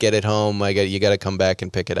surprise, get it home, you got to come back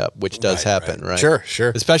and pick it up, which does happen, right?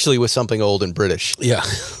 Sure. Especially with something old and British. Yeah.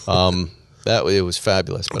 It was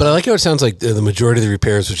fabulous. But I like how it sounds like the majority of the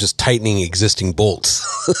repairs was just tightening existing bolts.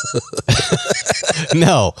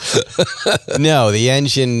 No, the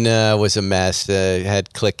engine was a mess.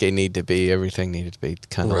 Had click everything needed to be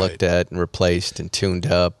kind of looked at and replaced and tuned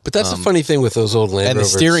up. But that's the funny thing with those old Land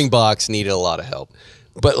Rovers. And the steering box needed a lot of help.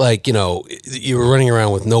 But you were running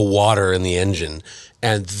around with no water in the engine,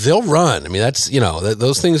 and they'll run. I mean, that's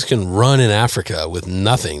those things can run in Africa with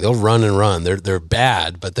nothing. They'll run and run. They're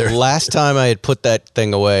bad, but they're. Last time I had put that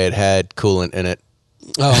thing away, it had coolant in it.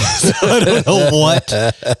 Oh, I don't know what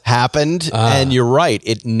happened. And you're right.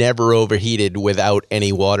 It never overheated without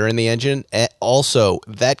any water in the engine. Also,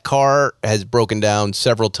 that car has broken down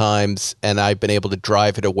several times, and I've been able to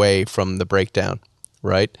drive it away from the breakdown,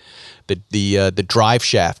 right? The drive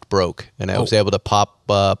shaft broke, and I was able to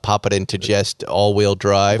pop it into just all-wheel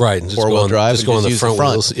drive, right? And four-wheel drive, just go on the front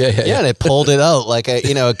wheels. Yeah, and it pulled it out like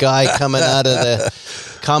a guy coming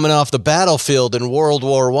off the battlefield in World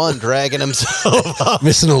War I, dragging himself up,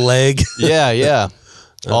 missing a leg. Yeah.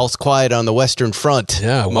 All's quiet on the Western Front.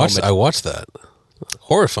 Yeah, I watched that.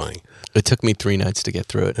 Horrifying. It took me 3 nights to get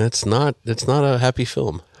through it. It's not a happy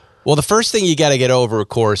film. Well, the first thing you got to get over, of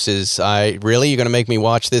course, is you're going to make me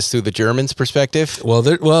watch this through the Germans' perspective? Well,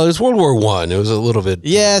 it was World War I. It was a little bit.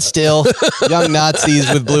 Yeah, still young Nazis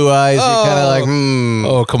with blue eyes. You're kind of like,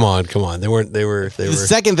 Oh, come on. They were. The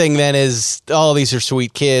second thing then is, these are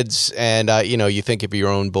sweet kids, and you think of your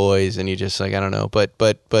own boys, and you just like, I don't know, but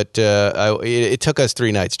it took us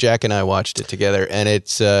 3 nights. Jack and I watched it together, and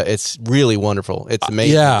it's really wonderful. It's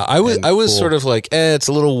amazing. Yeah, I was cool. sort of like, it's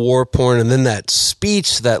a little war porn, and then that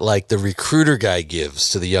speech that like the recruiter guy gives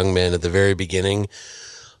to the young man at the very beginning,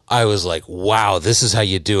 I was like, wow, this is how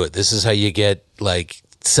you do it. This is how you get like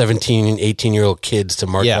 17 and 18-year-old kids to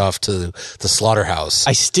march off to the slaughterhouse.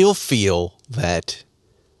 I still feel that,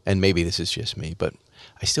 and maybe this is just me, but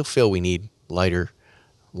I still feel we need lighter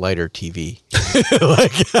TV.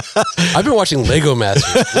 I've been watching Lego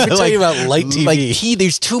Masters. Let me tell you about light TV.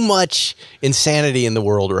 There's too much insanity in the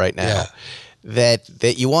world right now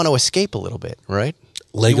that you want to escape a little bit, right?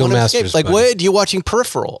 Lego Masters. Like, what? You're watching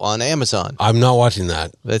Peripheral on Amazon. I'm not watching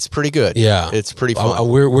that. That's pretty good. Yeah. It's pretty fun.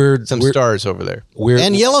 We're some stars over there.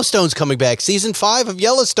 And Yellowstone's coming back. Season 5 of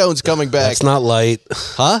Yellowstone's coming back. That's not light.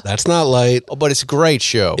 Huh? That's not light. Oh, but it's a great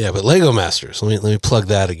show. Yeah, but Lego Masters. Let me plug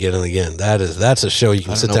that again and again. That's a show you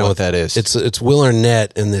can sit down with. That is. It's Will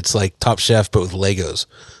Arnett, and it's like Top Chef but with Legos.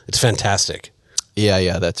 It's fantastic.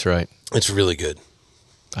 Yeah, that's right. It's really good.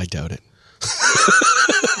 I doubt it.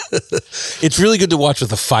 It's really good to watch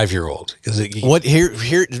with a 5-year-old.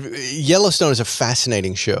 Yellowstone is a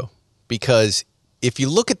fascinating show because if you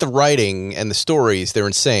look at the writing and the stories, they're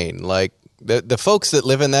insane. Like the folks that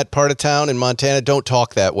live in that part of town in Montana don't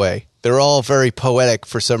talk that way. They're all very poetic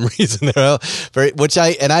for some reason. They're all very, by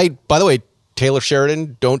the way, Taylor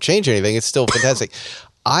Sheridan, don't change anything. It's still fantastic.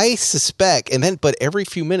 I suspect, but every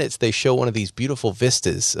few minutes they show one of these beautiful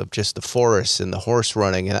vistas of just the forest and the horse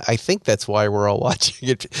running, and I think that's why we're all watching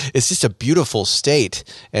it. It's just a beautiful state,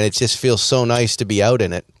 and it just feels so nice to be out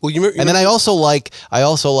in it. Well, then I also like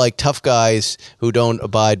tough guys who don't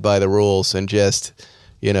abide by the rules and just,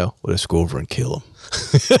 let's go over and kill them.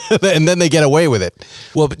 And then they get away with it.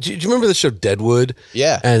 Well, but do you remember the show Deadwood?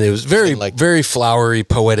 Yeah. And it was very, very flowery,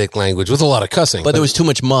 poetic language with a lot of cussing. But there was too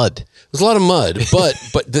much mud. There's a lot of mud, but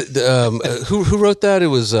who wrote that? It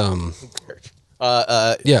was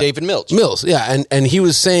David Milch. Mills, yeah, and he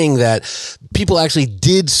was saying that people actually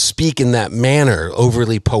did speak in that manner,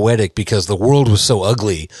 overly poetic, because the world was so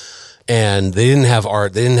ugly, and they didn't have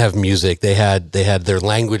art, they didn't have music, they had their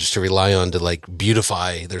language to rely on to like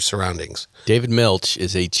beautify their surroundings. David Milch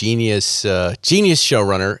is a genius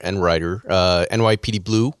showrunner and writer. NYPD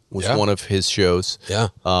Blue was one of his shows. Yeah.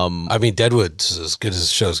 I mean, Deadwood's as good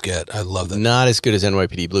as shows get. I love that. Not as good as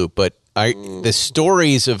NYPD Blue, but the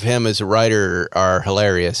stories of him as a writer are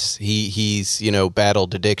hilarious. He's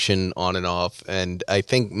battled addiction on and off, and I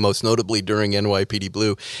think most notably during NYPD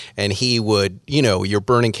Blue, and he would, you're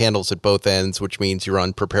burning candles at both ends, which means you're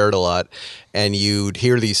unprepared a lot, and you'd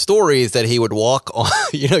hear these stories that he would walk on.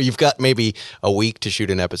 You've got maybe a week to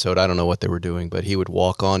shoot an episode. I don't know what they were doing, but he would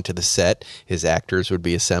walk onto the set. His actors would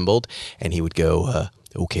be assembled, and he would go,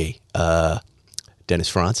 "Okay, Dennis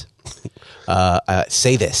Franz,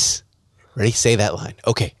 say this." Ready? Say that line.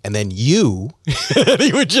 Okay. And then he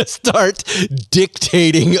would just start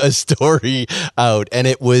dictating a story out. And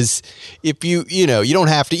it was, if you don't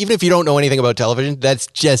have to, even if you don't know anything about television, that's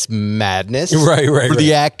just madness. Right. For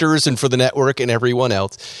the actors and for the network and everyone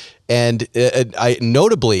else. And I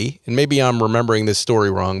notably, and maybe I'm remembering this story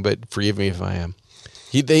wrong, but forgive me if I am.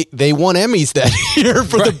 They won Emmys that year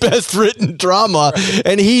for the best written drama,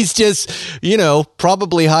 and he's just,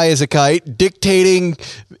 probably high as a kite, dictating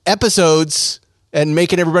episodes and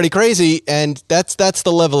making everybody crazy, and that's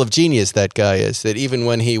the level of genius that guy is. That even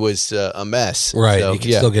when he was a mess, right, so, he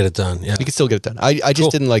can still get it done. Yeah, he can still get it done. I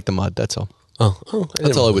just didn't like the mud. That's all. Oh,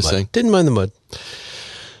 that's all I was saying. Didn't mind the mud.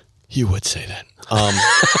 You would say that.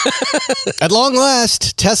 At long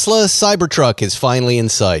last, Tesla Cybertruck is finally in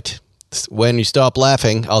sight. When you stop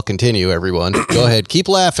laughing, I'll continue, everyone. Go ahead. Keep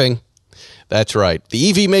laughing. That's right. The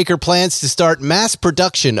EV maker plans to start mass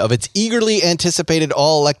production of its eagerly anticipated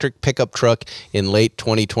all-electric pickup truck in late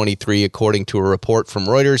 2023, according to a report from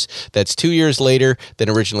Reuters. That's 2 years later than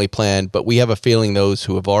originally planned, but we have a feeling those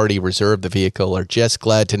who have already reserved the vehicle are just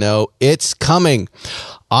glad to know it's coming.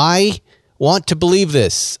 I want to believe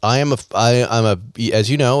this. I'm as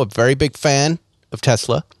you know, a very big fan of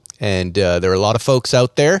Tesla, and there are a lot of folks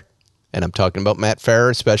out there, and I'm talking about Matt Farrer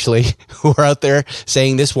especially, who are out there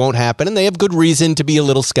saying this won't happen, and they have good reason to be a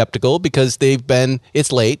little skeptical because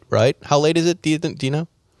it's late, right? How late is it? Do you know?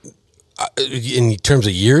 In terms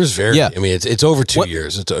of years, very. Yeah. I mean, it's over 2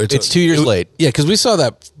 years. It's 2 years late. Yeah, because we saw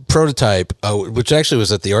that prototype, which actually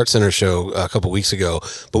was at the Art Center show a couple weeks ago,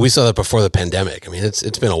 but we saw that before the pandemic. I mean,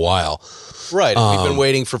 it's been a while. Right. We've been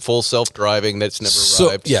waiting for full self-driving. That's never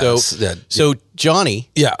arrived. Yeah, so Johnny,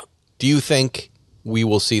 yeah, do you think we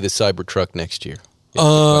will see the Cybertruck next year? I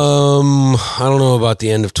don't know about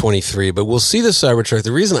the end of 23, but we'll see the Cybertruck.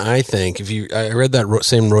 The reason I think, I read that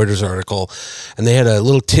same Reuters article, and they had a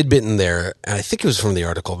little tidbit in there, and I think it was from the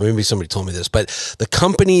article, maybe somebody told me this, but the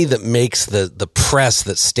company that makes the press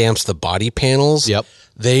that stamps the body panels,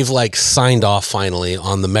 they've like signed off finally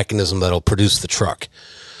on the mechanism that'll produce the truck.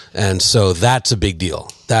 And so that's a big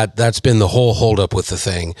deal. That's been the whole holdup with the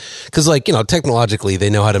thing. Because, technologically, they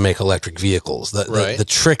know how to make electric vehicles. The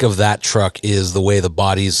trick of that truck is the way the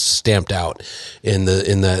body's stamped out. They're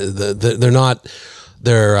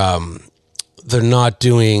not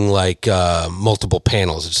doing like multiple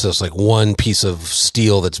panels. It's just like one piece of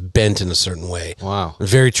steel that's bent in a certain way. Wow,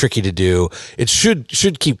 very tricky to do. It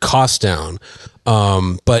should keep costs down.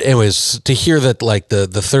 But anyways, to hear that like the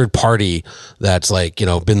third party that's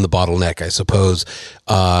been the bottleneck, I suppose,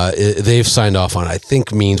 they've signed off on it, I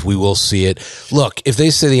think means we will see it. Look, if they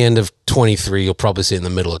say the end of 23, you'll probably see it in the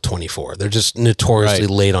middle of 24. They're just notoriously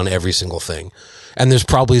late on every single thing. And there's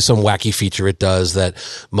probably some wacky feature it does that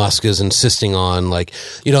Musk is insisting on, like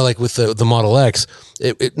with the Model X,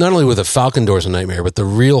 it not only with the Falcon doors a nightmare, but the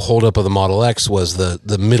real holdup of the Model X was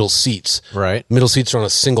the middle seats. Right. Middle seats are on a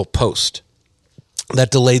single post. That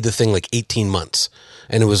delayed the thing like 18 months.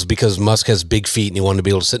 And it was because Musk has big feet and he wanted to be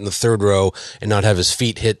able to sit in the third row and not have his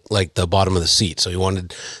feet hit like the bottom of the seat. So he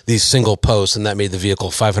wanted these single posts, and that made the vehicle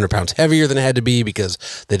 500 pounds heavier than it had to be because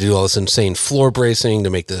they do all this insane floor bracing to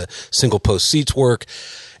make the single post seats work.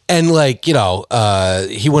 And he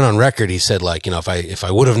went on record. He said if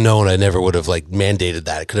I would have known, I never would have mandated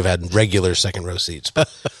that. It could have had regular second row seats. But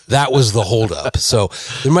that was the holdup. So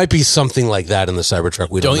there might be something like that in the Cybertruck.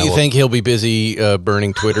 We don't know. You think he'll be busy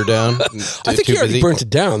burning Twitter down? I think he already burnt it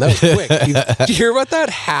down. That was quick. Did you hear about that?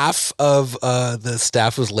 Half of the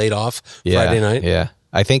staff was laid off Friday night. Yeah.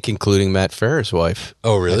 I think including Matt Farrer's wife.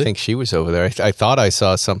 Oh, really? I think she was over there. I thought I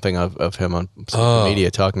saw something of him on social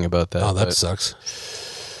media talking about that. Oh, that sucks.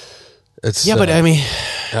 But I mean,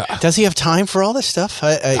 does he have time for all this stuff?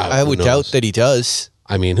 I would doubt that he does.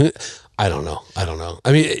 I mean, I don't know.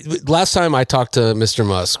 I mean, last time I talked to Mr.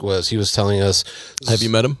 Musk he was telling us. Have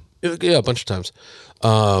you met him? Yeah, a bunch of times.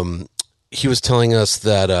 He was telling us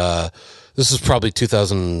that this was probably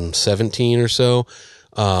 2017 or so.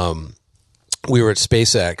 We were at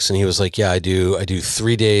SpaceX, and he was like, "Yeah, I do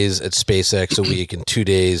 3 days at SpaceX a week and 2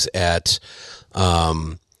 days at."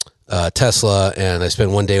 Tesla, and I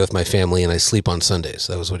spend 1 day with my family, and I sleep on Sundays.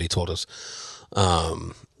 That was what he told us.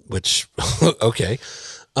 Which, okay.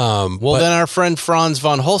 Then our friend Franz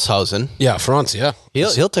von Holzhausen. Yeah, Franz. Yeah,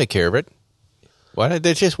 he'll take care of it. Why don't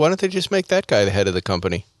they just make that guy the head of the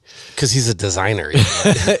company? Because he's a designer.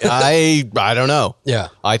 I don't know. Yeah,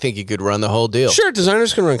 I think he could run the whole deal. Sure,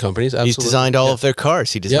 designers can run companies. Absolutely. He's designed all of their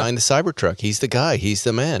cars. He designed the Cybertruck. He's the guy. He's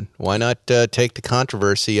the man. Why not take the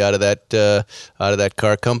controversy out of that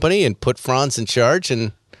car company and put Franz in charge?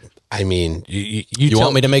 And I mean, you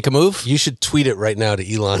want me to make a move? You should tweet it right now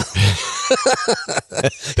to Elon.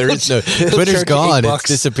 There is no Twitter's gone. It's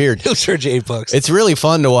disappeared. He'll charge you $8. It's really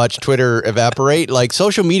fun to watch Twitter evaporate. Like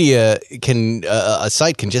social media a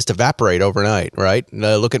site can just evaporate overnight, right?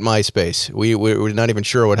 Look at MySpace. We're not even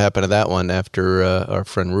sure what happened to that one after our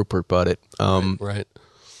friend Rupert bought it. Right.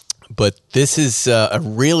 But this is a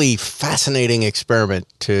really fascinating experiment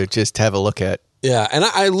to just have a look at. Yeah, and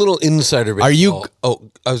I a little insider baseball. Are you? Oh,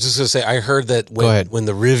 I was just going to say, I heard that when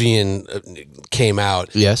the Rivian came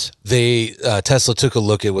out, yes, they Tesla took a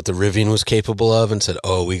look at what the Rivian was capable of and said,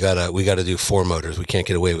 "Oh, we gotta do 4 motors. We can't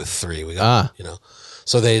get away with 3. We got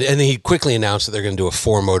So he quickly announced that they're going to do a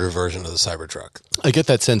 4-motor version of the Cybertruck. I get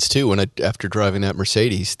that sense too after driving that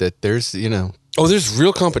Mercedes that there's there's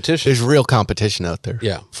real competition. There's real competition out there.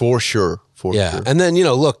 Yeah, for sure. Sure. And then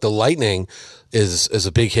look, the Lightning is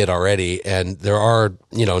a big hit already, and there are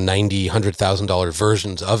 $90,000-$100,000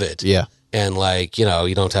 versions of it. Yeah. And like, you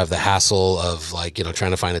don't have the hassle of like,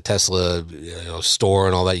 trying to find a Tesla store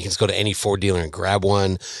and all that. You can just go to any Ford dealer and grab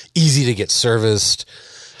one. Easy to get serviced.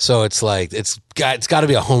 So it's like, it's got to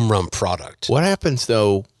be a home run product. What happens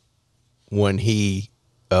though when he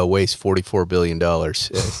wastes $44 billion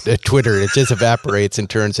at Twitter? It just evaporates and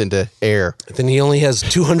turns into air. Then he only has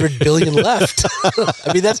 200 billion left.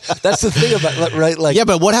 I mean, that's the thing about, right? Like, yeah,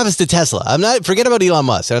 but what happens to Tesla? Forget about Elon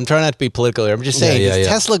Musk. I'm trying not to be political here. I'm just saying, is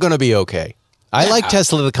Tesla going to be okay? I like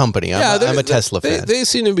Tesla, the company. I'm a Tesla fan. They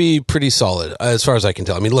seem to be pretty solid, as far as I can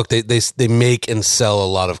tell. I mean, look, they make and sell a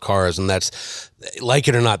lot of cars, and that's, like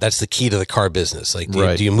it or not, that's the key to the car business. Like,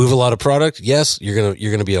 do you move a lot of product? Yes, you're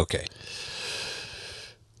gonna be okay.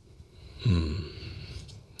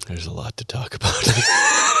 There's a lot to talk about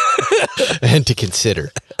and to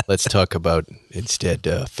consider. Let's talk about instead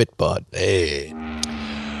Fitbod. Hey.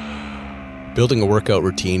 Building a workout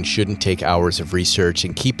routine shouldn't take hours of research,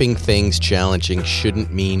 and keeping things challenging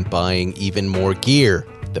shouldn't mean buying even more gear.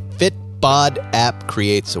 The Fitbod app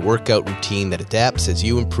creates a workout routine that adapts as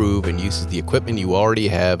you improve and uses the equipment you already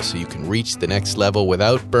have so you can reach the next level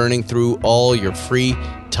without burning through all your free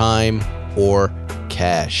time or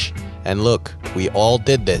cash. And look, we all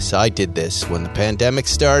did this. I did this. When the pandemic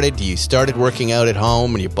started, you started working out at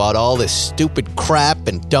home and you bought all this stupid crap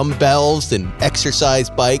and dumbbells and exercise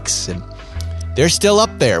bikes, and they're still up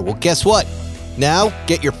there. Well, guess what? Now,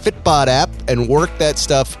 get your Fitbod app and work that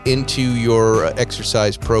stuff into your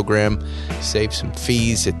exercise program. Save some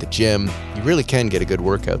fees at the gym. You really can get a good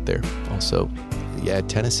workout there. Also, you add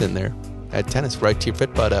tennis in there. Add tennis right to your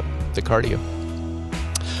Fitbod app, the cardio.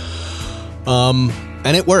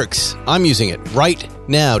 And it works. I'm using it right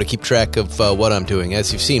now to keep track of what I'm doing.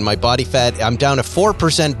 As you've seen, my body fat, I'm down to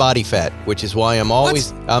 4% body fat, which is why I'm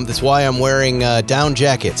always, that's why I'm wearing down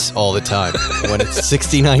jackets all the time when it's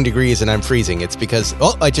 69 degrees and I'm freezing. It's because,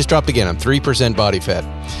 I just dropped again. I'm 3% body fat.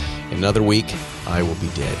 In another week, I will be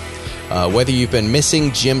dead. Whether you've been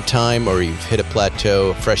missing gym time or you've hit a plateau,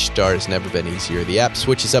 a fresh start has never been easier. The app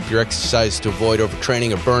switches up your exercise to avoid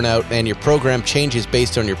overtraining or burnout, and your program changes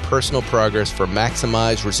based on your personal progress for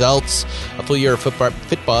maximized results. A full year of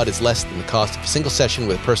Fitbod is less than the cost of a single session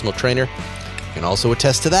with a personal trainer. I can also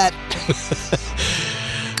attest to that.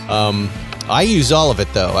 I use all of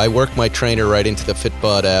it, though. I work my trainer right into the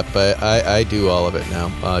Fitbod app. I do all of it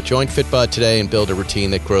now. Join Fitbod today and build a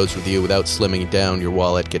routine that grows with you without slimming down your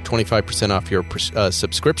wallet. Get 25% off your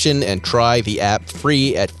subscription and try the app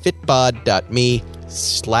free at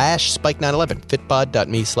fitbod.me/spike911.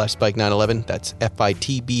 Fitbod.me/spike911. That's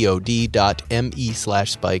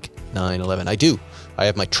fitbod.me/spike911. I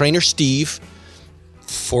have my trainer, Steve.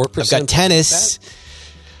 4%. I've got tennis.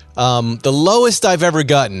 The lowest I've ever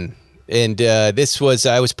gotten. And I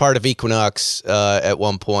was part of Equinox at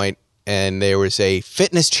one point, and there was a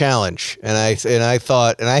fitness challenge, and I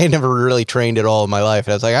thought, and I had never really trained at all in my life,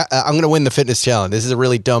 and I was like, I'm going to win the fitness challenge. This is a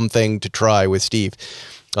really dumb thing to try with Steve.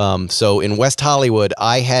 So in West Hollywood,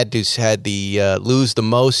 I had to lose the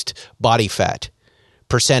most body fat,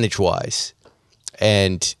 percentage-wise,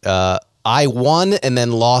 and I won and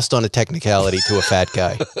then lost on a technicality to a fat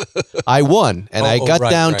guy. I won, and I got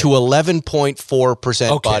down to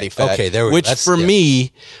 11.4% body fat, which for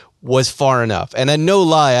me was far enough. And no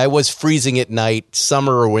lie, I was freezing at night,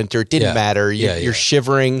 summer or winter, it didn't matter. You're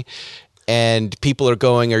shivering, and people are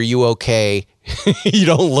going, "Are you okay?" You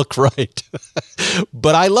don't look right.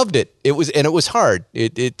 But I loved it. It was hard.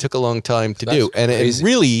 It took a long time to do, and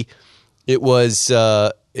really, it was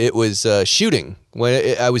shooting.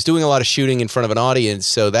 When I was doing a lot of shooting in front of an audience,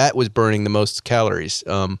 so that was burning the most calories.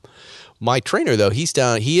 My trainer, though, he's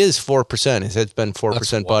down. He is 4%. His head's been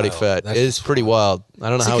 4% body fat. It is pretty wild. I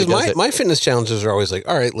don't know how he does it. My fitness challenges are always like,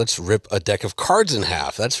 all right, let's rip a deck of cards in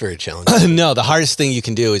half. That's very challenging. No, the hardest thing you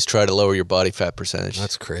can do is try to lower your body fat percentage.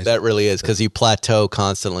 That's crazy. That really is, because you plateau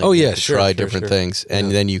constantly. Oh, yeah, try different things,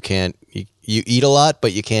 and then you can't. You eat a lot,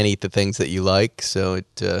 but you can't eat the things that you like. So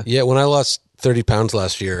it. When I lost 30 pounds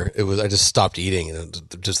last year, I just stopped eating, and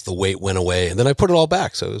just the weight went away, and then I put it all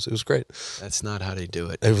back. So it was great. That's not how they do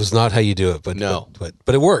it. It was not how you do it, but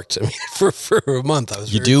it worked. I mean, for a month,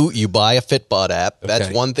 you buy a Fitbod app.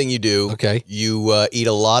 That's one thing you do. Okay. You eat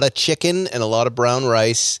a lot of chicken and a lot of brown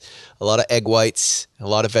rice, a lot of egg whites, a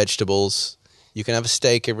lot of vegetables. You can have a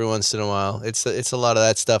steak every once in a while. It's a lot of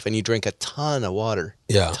that stuff, and you drink a ton of water.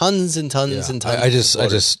 Yeah, tons and tons and tons. I just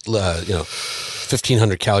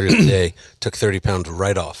 1,500 calories a day, took 30 pounds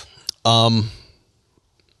right off. Also,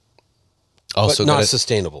 but not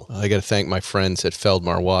sustainable. I got to thank my friends at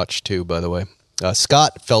Feldmar Watch too. By the way,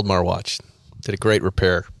 Scott Feldmar Watch did a great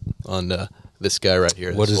repair on this guy right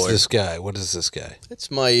here. What is this guy? What is this guy? It's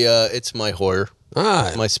my Hoyer.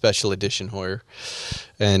 My special edition Hoyer.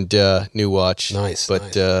 And new watch. Nice.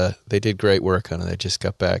 But they did great work on it. I just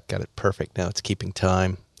got back, got it perfect. Now it's keeping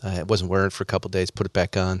time. I wasn't wearing it for a couple of days, put it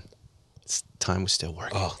back on. Time was still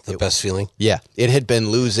working. Oh, the best feeling. Yeah. It had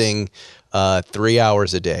been losing 3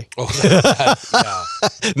 hours a day. Oh, yeah.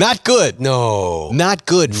 Not good. No. Not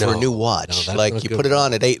good for a new watch. No, like you put it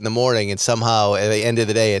on at 8 a.m. and somehow at the end of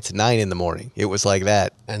the day it's 9 a.m. It was like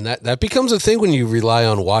that. And that becomes a thing when you rely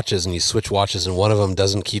on watches and you switch watches and one of them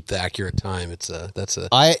doesn't keep the accurate time. It's a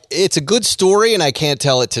good story and I can't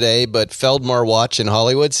tell it today, but Feldmar Watch in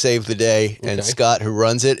Hollywood saved the day, and Scott, who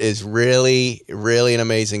runs it, is really, really an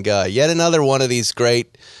amazing guy. Yet another one of these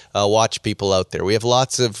great watch people out there. We have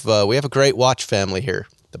we have a great watch family here.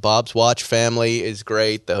 The Bob's Watch family is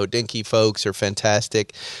great. The Hodinky folks are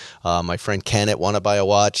fantastic. My friend Kenneth want to buy a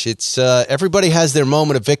watch. It's everybody has their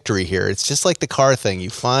moment of victory here. It's just like the car thing. You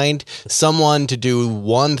find someone to do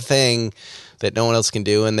one thing that no one else can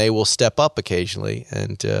do, and they will step up occasionally.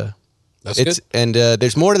 And that's good. And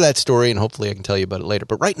there's more to that story, and hopefully I can tell you about it later.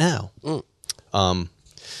 But right now, what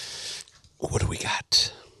do we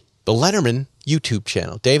got? The Letterman YouTube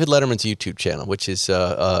channel, David Letterman's YouTube channel, which is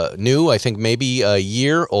new, I think maybe a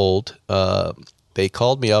year old. They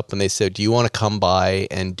called me up and they said, do you want to come by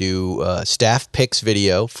and do staff picks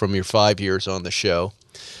video from your 5 years on the show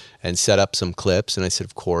and set up some clips? And I said,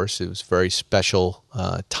 of course. It was a very special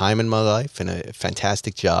time in my life and a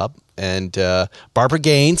fantastic job. And Barbara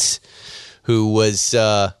Gaines, who was...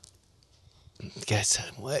 there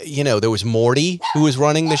was Morty who was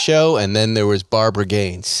running the show, and then there was Barbara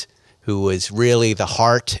Gaines, who was really the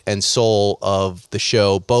heart and soul of the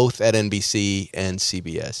show, both at NBC and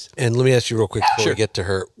CBS. And let me ask you real quick before we get to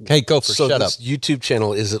her. Hey, go for shut up. YouTube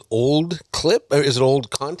channel, is it old clip? Or is it old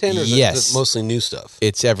content? Or is it mostly new stuff?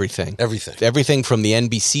 It's everything. Everything. Everything from the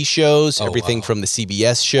NBC shows, everything from the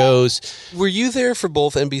CBS shows. Were you there for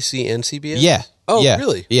both NBC and CBS? Yeah. Oh, yeah.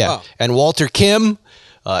 really? Yeah. Wow. And Walter Kim,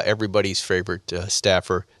 everybody's favorite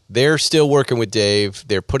staffer, they're still working with Dave.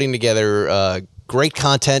 They're putting together great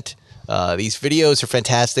content. These videos are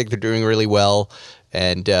fantastic. They're doing really well.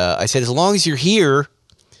 And I said, as long as you're here,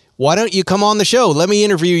 why don't you come on the show? Let me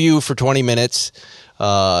interview you for 20 minutes,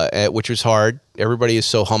 which was hard. Everybody is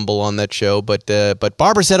so humble on that show. But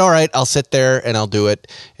Barbara said, all right, I'll sit there and I'll do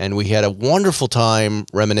it. And we had a wonderful time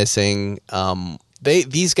reminiscing.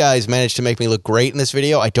 These guys managed to make me look great in this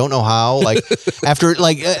video. I don't know how. Like after,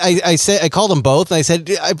 I called them both and I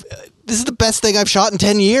said, this is the best thing I've shot in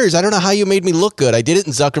 10 years. I don't know how you made me look good. I did it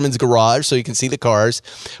in Zuckerman's garage so you can see the cars.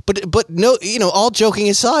 But no, all joking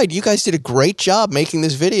aside, you guys did a great job making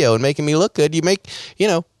this video and making me look good.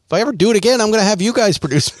 If I ever do it again, I'm going to have you guys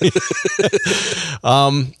produce me.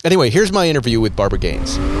 Anyway, here's my interview with Barbara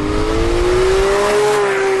Gaines.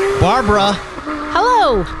 Barbara.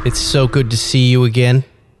 Hello. It's so good to see you again.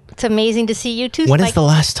 It's amazing to see you too. When is the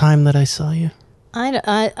last time that I saw you?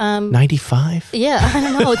 95? Yeah, I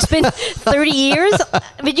don't know. It's been 30 years.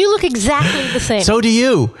 But you look exactly the same. So do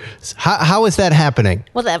you. How is that happening?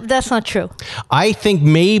 Well, that's not true. I think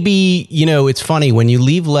maybe, it's funny. When you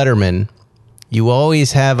leave Letterman, you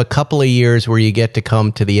always have a couple of years where you get to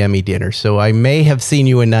come to the Emmy dinner. So I may have seen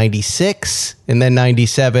you in 96 and then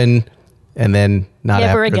 97 and then not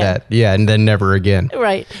never after again. that. Yeah, and then never again.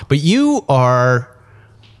 Right. But you are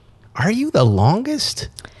you the longest?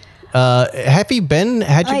 Had you been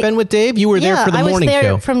with Dave? You were there for the morning show. I was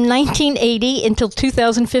there from 1980 until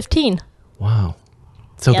 2015. Wow.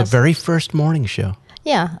 So the very first morning show.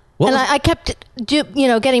 Yeah. I kept,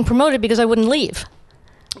 getting promoted because I wouldn't leave.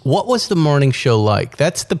 What was the morning show like?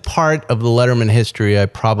 That's the part of the Letterman history I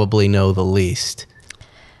probably know the least.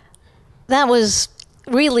 That was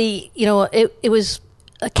really, it was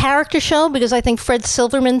a character show because I think Fred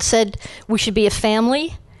Silverman said we should be a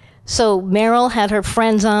family. So Meryl had her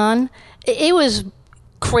friends on. It was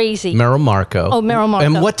crazy. Meryl Marco. Oh, Meryl Marco.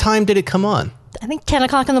 And what time did it come on? I think 10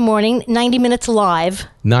 o'clock in the morning, 90 minutes live.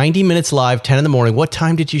 90 minutes live, 10 in the morning. What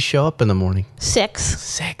time did you show up in the morning? 6.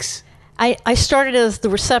 6. I started as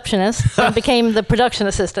the receptionist and became the production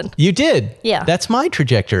assistant. You did? Yeah. That's my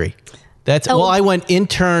trajectory. I went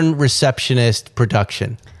intern, receptionist,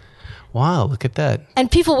 production. Wow, look at that.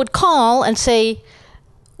 And people would call and say,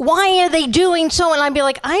 why are they doing so? And I'd be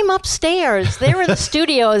like, I'm upstairs. They're in the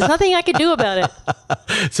studio. There's nothing I could do about it.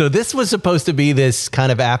 So this was supposed to be this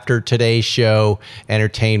kind of after Today's Show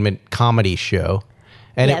entertainment comedy show.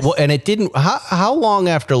 And yes. it didn't. How long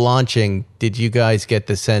after launching did you guys get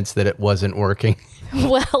the sense that it wasn't working?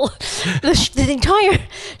 Well, the entire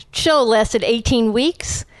show lasted 18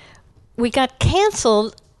 weeks. We got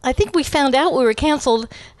canceled. I think we found out we were canceled.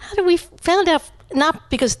 How did we found out? Not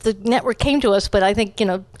because the network came to us, but I think,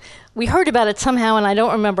 we heard about it somehow, and I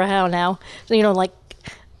don't remember how now. You know, like,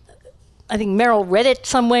 I think Merrill read it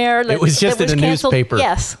somewhere. It was just in a canceled. newspaper.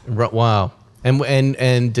 Yes. Wow. And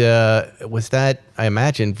was that, I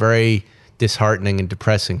imagine, very disheartening and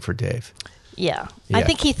depressing for Dave? Yeah. I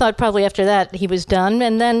think he thought probably after that he was done,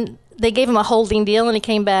 and then they gave him a holding deal, and he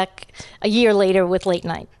came back a year later with Late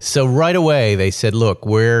Night. So right away they said, "Look,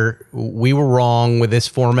 we were wrong with this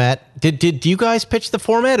format." Did you guys pitch the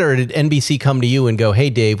format, or did NBC come to you and go, "Hey,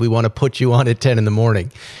 Dave, we want to put you on at 10 in the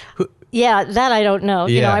morning"? Yeah, that I don't know.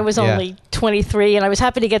 You know, I was only 23, and I was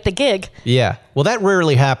happy to get the gig. Yeah. Well, that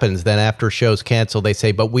rarely happens. Then after a show's canceled, they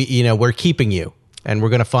say, "But we're keeping you, and we're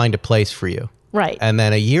going to find a place for you." Right. And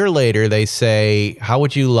then a year later, they say, "How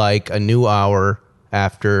would you like a new hour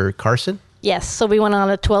after Carson?" Yes. So we went on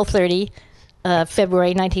at 12:30,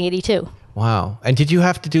 February 1982. Wow. And did you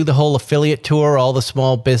have to do the whole affiliate tour, all the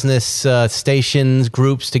small business stations,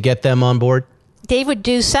 groups to get them on board? Dave would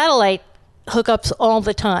do satellite hookups all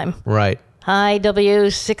the time. Right. Hi,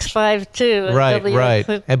 W652.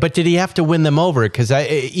 Right. But did he have to win them over? Because I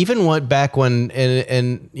even went back when,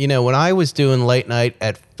 and when I was doing Late Night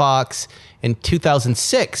at Fox in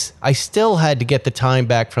 2006, I still had to get the time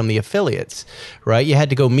back from the affiliates, right? You had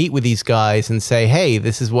to go meet with these guys and say, "Hey,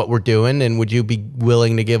 this is what we're doing, and would you be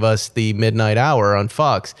willing to give us the midnight hour on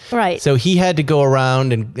Fox?" Right. So he had to go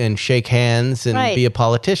around and shake hands and be a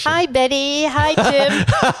politician. Hi, Betty. Hi, Tim.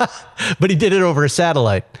 But he did it over a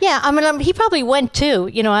satellite. Yeah, I mean, he probably went too.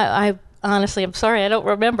 I honestly, I'm sorry, I don't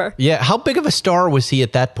remember. Yeah, how big of a star was he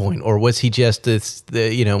at that point, or was he just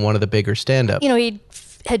one of the bigger stand-ups? He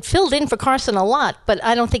had filled in for Carson a lot, but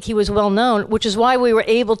I don't think he was well known, which is why we were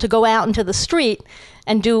able to go out into the street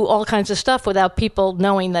and do all kinds of stuff without people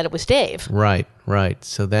knowing that it was Dave. Right.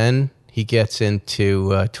 So then he gets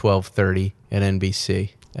into 12:30 at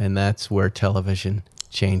NBC, and that's where television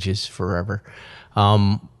changes forever.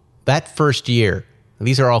 That first year,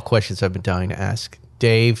 these are all questions I've been dying to ask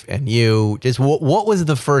Dave and you. Just what was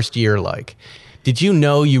the first year like? Did you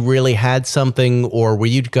know you really had something, or were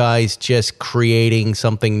you guys just creating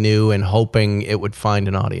something new and hoping it would find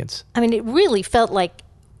an audience? I mean, it really felt like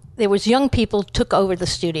there was young people took over the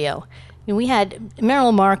studio. We had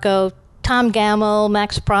Merrill Marco, Tom Gamble,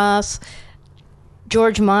 Max Pross,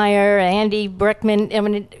 George Meyer, Andy Breckman. I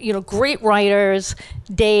mean, great writers,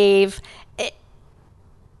 Dave.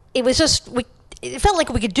 It was just, it felt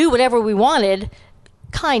like we could do whatever we wanted,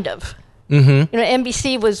 kind of. Mm-hmm.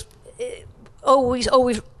 NBC was always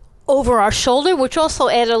over our shoulder, which also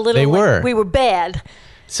added a little. They were. We were bad.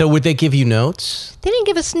 So would they give you notes? They didn't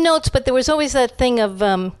give us notes, but there was always that thing of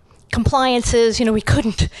compliances. We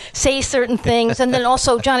couldn't say certain things, and then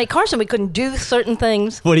also Johnny Carson, we couldn't do certain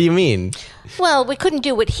things. What do you mean? Well, we couldn't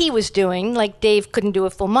do what he was doing. Like Dave couldn't do a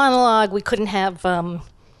full monologue. We couldn't have, Bob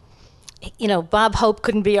Hope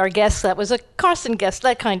couldn't be our guest. That was a Carson guest.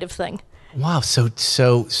 That kind of thing. Wow, so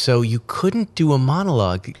you couldn't do a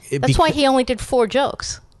monologue. That's why he only did 4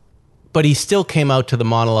 jokes. But he still came out to the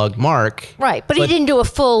monologue mark. Right, but he didn't do a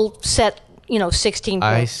full set, 16 jokes.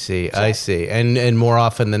 I see. And more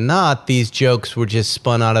often than not, these jokes were just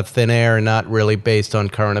spun out of thin air and not really based on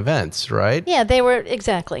current events, right? Yeah, they were,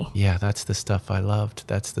 exactly. Yeah, that's the stuff I loved.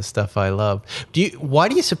 Why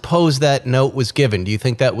do you suppose that note was given? Do you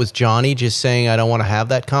think that was Jonny just saying, "I don't want to have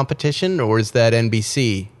that competition," or is that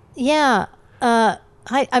NBC? Yeah, I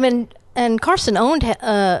mean, and Carson owned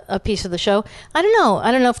a piece of the show. I don't know.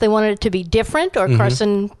 I don't know if they wanted it to be different, or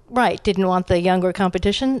Carson, didn't want the younger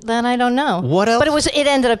competition. That I don't know. What else? But it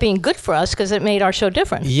ended up being good for us because it made our show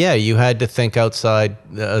different. Yeah, you had to think outside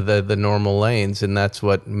the normal lanes, and that's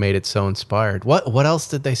what made it so inspired. What else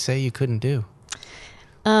did they say you couldn't do?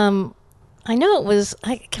 I know it was,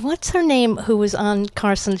 what's her name, who was on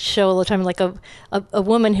Carson's show all the time, like a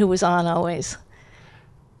woman who was on always.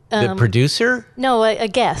 The producer? No, a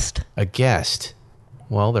guest. A guest.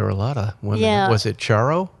 Well, there were a lot of women. Yeah. Was it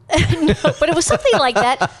Charo? No, but it was something like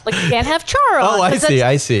that. Like, you can't have Charo. Oh, I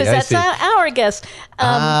see. Because that's our guest.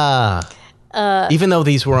 Even though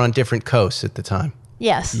these were on different coasts at the time.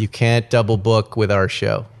 Yes. You can't double book with our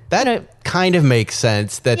show. That kind of makes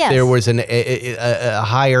sense that there was a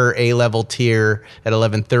higher A-level tier at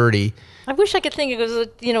 11:30. I wish I could think it was,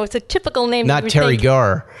 it's a typical name. Not Terry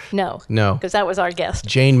Garr. No. Because that was our guest.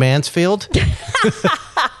 Jane Mansfield? But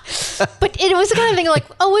it was the kind of thing like,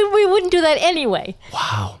 we wouldn't do that anyway.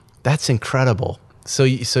 Wow. That's incredible. So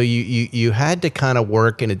you had to kind of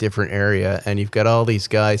work in a different area, and you've got all these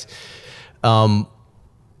guys.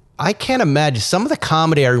 I can't imagine some of the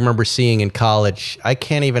comedy I remember seeing in college. I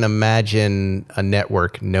can't even imagine a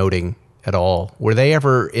network noting at all. Were they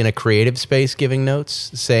ever in a creative space giving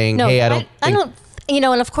notes, saying, No, "Hey, I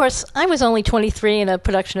And of course, I was only 23 and a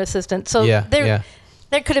production assistant, so there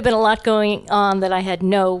could have been a lot going on that I had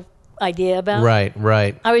no idea about.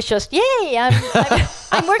 Right. I was just, yay,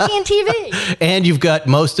 I'm working in TV. And you've got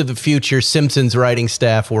most of the future Simpsons writing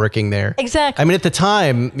staff working there. Exactly. I mean, at the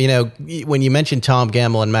time, when you mentioned Tom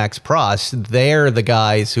Gamble and Max Pross, they're the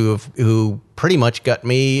guys who pretty much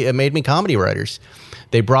made me comedy writers.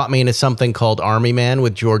 They brought me into something called Army Man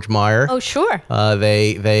with George Meyer. Oh, sure.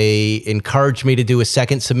 They encouraged me to do a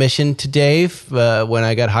second submission to Dave when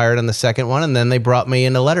I got hired on the second one, and then they brought me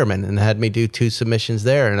into Letterman and had me do 2 submissions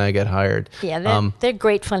there, and I got hired. Yeah, they're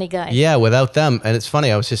great, funny guys. Yeah, without them, and it's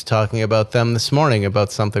funny, I was just talking about them this morning,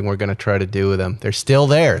 about something we're going to try to do with them. They're still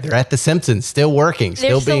there. They're at The Simpsons, still working,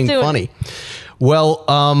 still being funny. Well,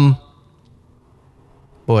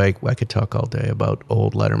 boy, I could talk all day about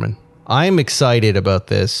old Letterman. I'm excited about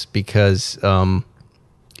this because,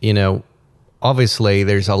 obviously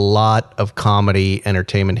there's a lot of comedy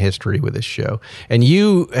entertainment history with this show. And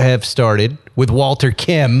you have started with Walter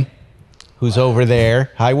Kim, who's over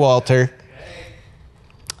there. Hi, Walter.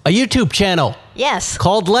 A YouTube channel. Yes.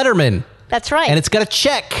 Called Letterman. That's right. And it's got a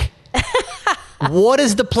check. What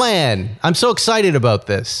is the plan? I'm so excited about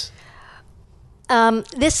this.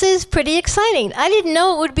 This is pretty exciting. I didn't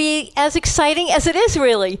know it would be as exciting as it is,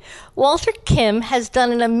 really. Walter Kim has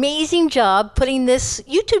done an amazing job putting this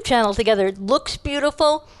YouTube channel together. It looks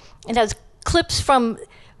beautiful. It has clips from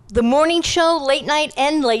the morning show, late night,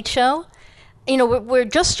 and late show. We're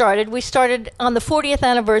just started. We started on the 40th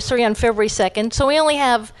anniversary on February 2nd, so we only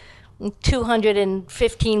have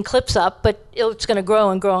 215 clips up, but it's going to grow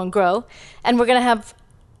and grow and grow. And we're going to have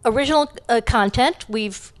original content.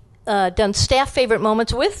 We've done staff favorite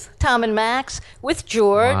moments with Tom and Max, with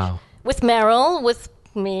George, with Meryl, with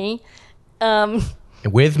me.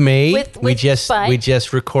 With me, with we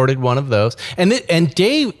just recorded one of those, and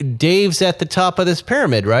Dave's at the top of this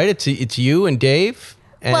pyramid, right? It's you and Dave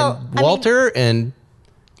and Walter and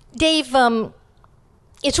Dave.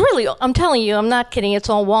 It's really, I'm telling you, I'm not kidding. It's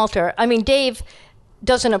all Walter. I mean, Dave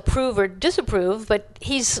doesn't approve or disapprove, but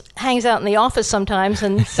hangs out in the office sometimes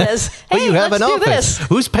and says, "Hey, you have let's an do office. This."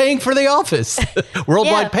 Who's paying for the office?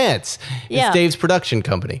 Worldwide Pants. Yeah. It's Dave's production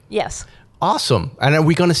company. Yes. Awesome. And are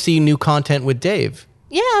we going to see new content with Dave?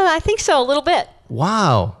 Yeah, I think so, a little bit.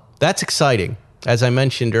 Wow, that's exciting. As I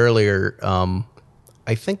mentioned earlier,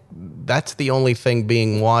 I think that's the only thing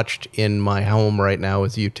being watched in my home right now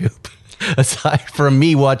is YouTube. Aside from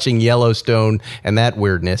me watching Yellowstone and that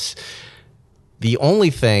weirdness, the only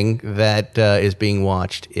thing that is being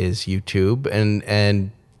watched is YouTube,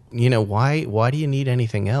 and why do you need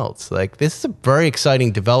anything else? Like, this is a very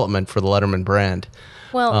exciting development for the Letterman brand.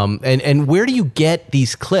 Well, and where do you get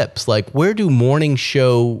these clips? Like, where do morning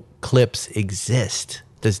show clips exist?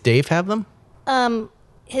 Does Dave have them?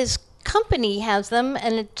 His company has them,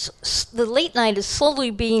 and the late night is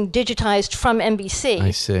slowly being digitized from NBC.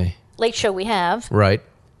 I see. Late show we have. Right.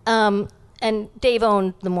 And Dave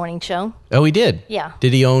owned the morning show. Oh, he did? Yeah.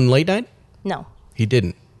 Did he own late night? No. He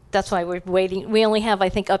didn't. That's why we're waiting. We only have, I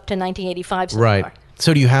think, up to 1985 so right. far.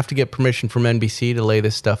 So do you have to get permission from NBC to lay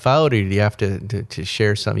this stuff out, or do you have to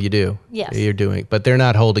share some? You do. Yes. You're doing, but they're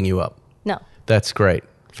not holding you up. No. That's great.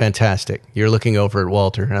 Fantastic. You're looking over at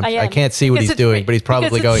Walter. And I can't see what he's doing, but he's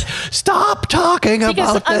probably going, stop talking about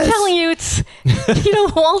this. I'm telling you, it's,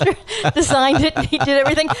 Walter designed it. He did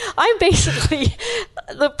everything. I'm basically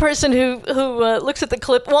the person who looks at the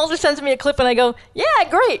clip. Walter sends me a clip and I go, yeah,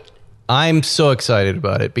 great. I'm so excited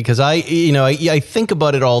about it because I think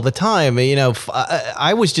about it all the time.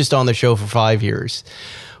 I was just on the show for 5 years.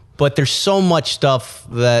 But there's so much stuff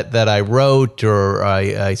that I wrote or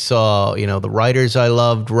I saw, the writers I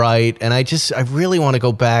loved write. And I really want to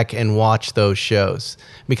go back and watch those shows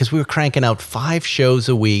because we were cranking out 5 shows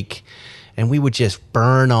a week and we would just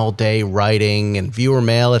burn all day writing and viewer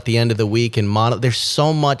mail at the end of the week. And there's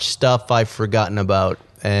so much stuff I've forgotten about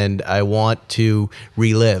and I want to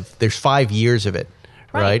relive. There's 5 years of it,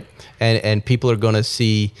 right? And people are going to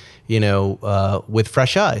see, with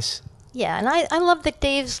fresh eyes. Yeah, and I love that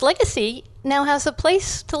Dave's legacy now has a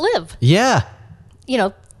place to live. Yeah.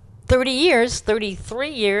 30 years, 33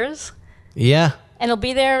 years. Yeah. And it'll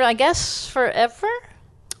be there, I guess, forever?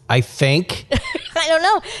 I think. I don't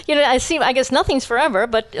know. I guess nothing's forever,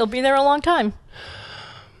 but it'll be there a long time.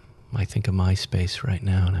 I think of MySpace right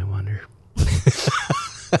now, and I wonder.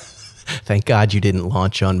 Thank God you didn't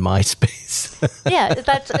launch on MySpace. Yeah,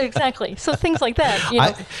 that's exactly. So things like that.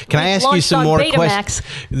 Can I ask you some more questions?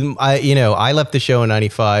 I left the show in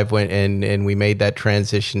 '95 and we made that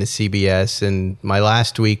transition to CBS. And my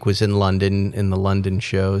last week was in London, in the London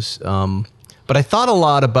shows. But But I thought a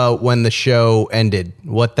lot about when the show ended,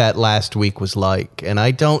 what that last week was like, and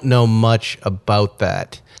I don't know much about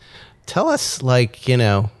that. Tell us, like, you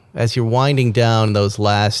know, as you're winding down those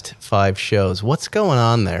last 5 shows, what's going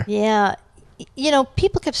on there? Yeah. You know,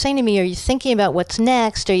 people kept saying to me, are you thinking about what's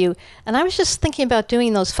next? And I was just thinking about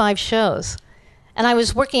doing those 5 shows. And I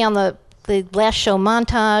was working on the last show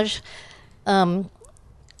montage.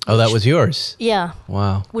 Oh, that was yours? Yeah.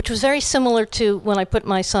 Wow. Which was very similar to when I put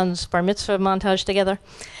my son's bar mitzvah montage together.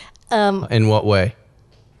 In what way?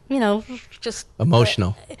 You know, just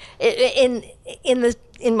emotional. In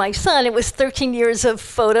my son, it was 13 years of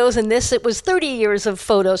photos, and it was 30 years of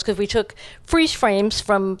photos because we took freeze frames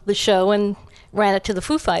from the show and ran it to the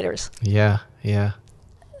Foo Fighters. Yeah.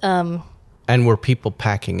 And were people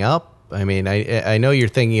packing up? I mean, I know you're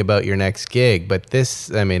thinking about your next gig, but that's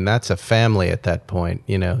a family at that point.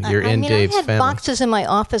 You know, you're in Dave's family. I had boxes in my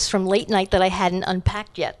office from late night that I hadn't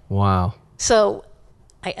unpacked yet. Wow. So,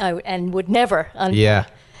 I would never unpack. Yeah.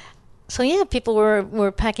 So yeah, people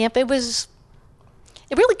were packing up. It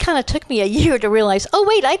really kind of took me a year to realize, oh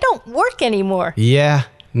wait, I don't work anymore. Yeah.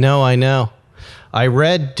 No, I know. I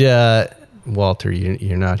read, Walter,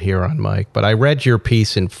 you're not here on mic, but I read your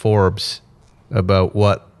piece in Forbes about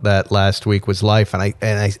what that last week was like, and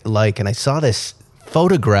I saw this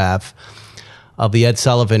photograph of the Ed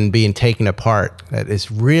Sullivan being taken apart. That is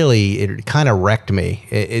really, it kind of wrecked me.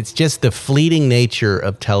 It's just the fleeting nature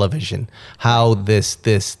of television, how this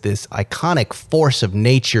iconic force of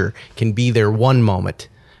nature can be there one moment,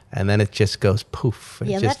 and then it just goes poof.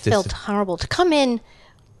 Yeah, that felt horrible. To come in,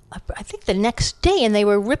 I think the next day, and they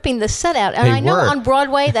were ripping the set out. And I know on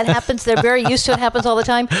Broadway that happens. They're very used to it. Happens all the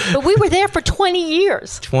time. But we were there for 20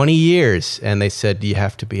 years. 20 years. And they said, you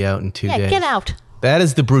have to be out in 2 days. Yeah, get out. That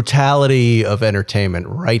is the brutality of entertainment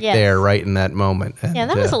there, right in that moment. And, yeah,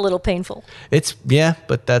 that was a little painful.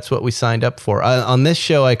 But that's what we signed up for. On this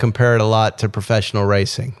show, I compare it a lot to professional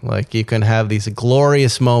racing. Like, you can have these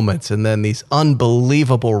glorious moments and then these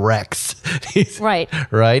unbelievable wrecks. Right.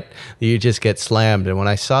 Right? You just get slammed. And when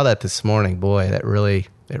I saw that this morning, boy, it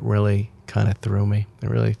really kind of threw me. It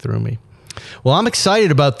really threw me. Well, I'm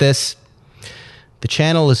excited about this. The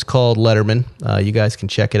channel is called Letterman. You guys can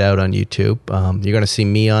check it out on YouTube. You're going to see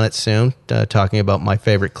me on it soon, talking about my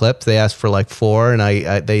favorite clips. They asked for like 4,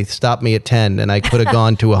 and they stopped me at 10, and I could have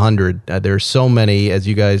gone to 100. There's so many, as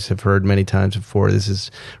you guys have heard many times before. This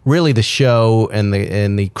is really the show and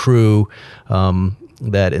the crew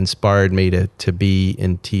that inspired me to be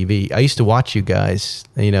in TV. I used to watch you guys.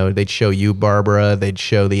 You know, they'd show you, Barbara. They'd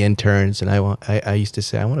show the interns, and I used to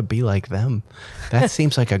say, I want to be like them. That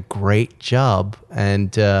seems like a great job,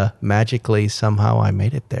 and magically somehow I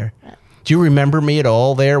made it there. Do you remember me at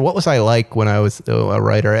all there? What was I like when I was a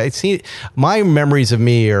writer? I see my memories of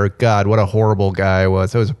me are, God, what a horrible guy I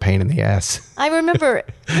was. I was a pain in the ass. I remember.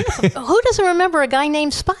 Who doesn't remember a guy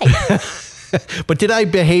named Spike? But did I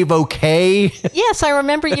behave okay? Yes, I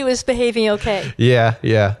remember you as behaving okay.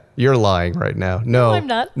 Yeah. You're lying right now. No, I'm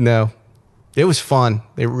not. No. It was fun.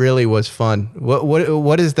 It really was fun.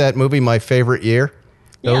 What is that movie, My Favorite Year?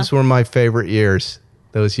 Those were my favorite years.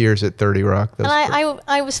 Those years at 30 Rock. And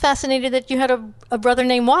I was fascinated that you had a brother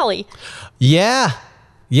named Wally. Yeah.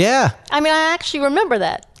 I mean, I actually remember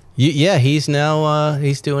that. Yeah, he's now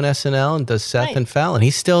he's doing SNL and does Seth and Fallon.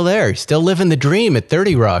 He's still there. He's still living the dream at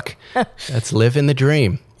 30 Rock. That's living the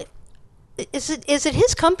dream. Is it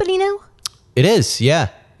his company now? It is, yeah.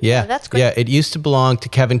 That's great. Yeah, it used to belong to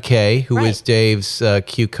Kevin Kay, who is Dave's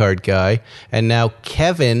cue card guy. And now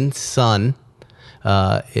Kevin's son,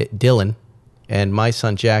 Dylan, and my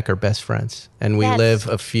son Jack are best friends. And we live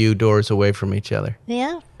a few doors away from each other.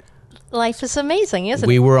 Yeah. Life is amazing, isn't it?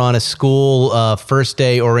 We were on a school first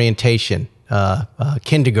day orientation,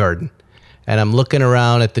 kindergarten. And I'm looking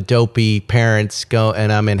around at the dopey parents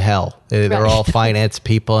and I'm in hell. They're all finance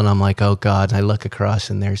people. And I'm like, oh, God. And I look across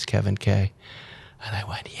and there's Kevin Kay. And I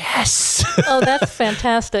went, yes. Oh, that's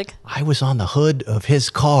fantastic. I was on the hood of his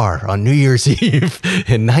car on New Year's Eve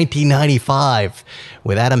in 1995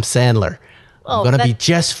 with Adam Sandler. I'm going to be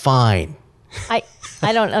just fine.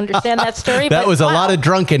 I don't understand that story. That was a lot of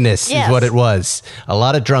drunkenness is what it was. A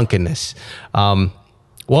lot of drunkenness.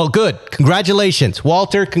 Well, good. Congratulations.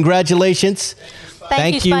 Walter, congratulations.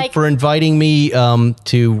 Thank you Spike. for inviting me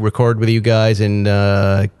to record with you guys. And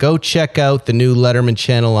go check out the new Letterman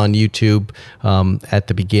channel on YouTube at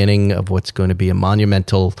the beginning of what's going to be a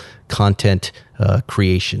monumental content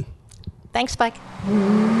creation. Thanks, Spike.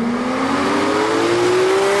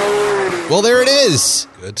 Well, there it is.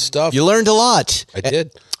 Good stuff. You learned a lot. I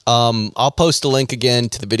did. I'll post a link again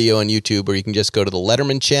to the video on YouTube, or you can just go to the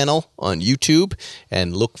Letterman channel on YouTube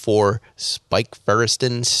and look for Spike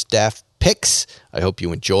Feresten, Staff picks. I hope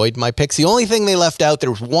you enjoyed my picks. The only thing they left out,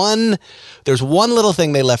 there's one little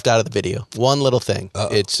thing they left out of the video. One little thing.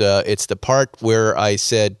 It's the part where I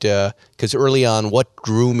said, because early on, what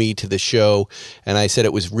drew me to the show, and I said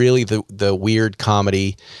it was really the weird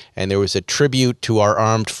comedy, and there was a tribute to our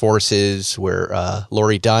armed forces where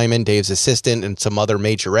Lori Diamond, Dave's assistant, and some other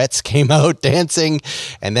majorettes came out dancing,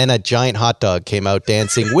 and then a giant hot dog came out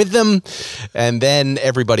dancing with them, and then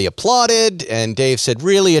everybody applauded, and Dave said,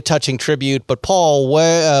 really a touching tribute, but Paul,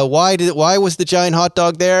 why was the giant hot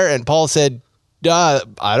dog there? And Paul said, I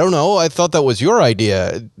don't know. I thought that was your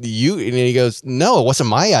idea. And he goes, no, it wasn't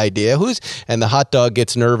my idea. And the hot dog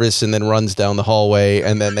gets nervous and then runs down the hallway,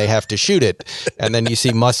 and then they have to shoot it. And then you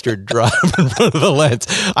see Mustard drive in front of the lens.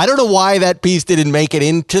 I don't know why that piece didn't make it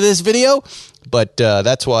into this video, but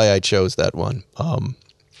that's why I chose that one.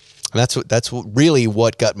 That's really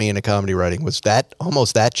what got me into comedy writing, was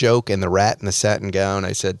almost that joke and the rat in the satin gown.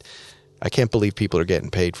 I said, I can't believe people are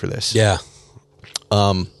getting paid for this. Yeah.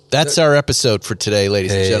 That's our episode for today,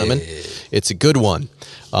 ladies and gentlemen. It's a good one.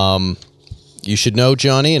 You should know,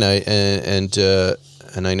 Johnny,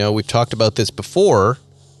 and I know we've talked about this before.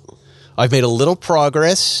 I've made a little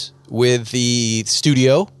progress with the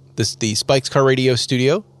studio, the Spike's Car Radio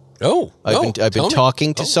studio. I've been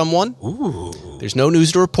talking to someone. Ooh. There's no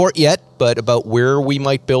news to report yet, but about where we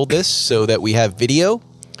might build this so that we have video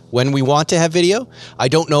when we want to have video. I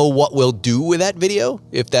don't know what we'll do with that video,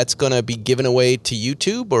 if that's going to be given away to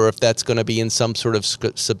YouTube or if that's going to be in some sort of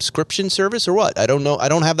subscription service or what. I don't know. I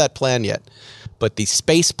don't have that plan yet, but the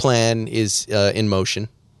space plan is in motion.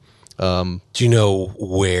 Do you know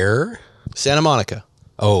where? Santa Monica.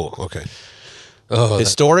 Oh, okay.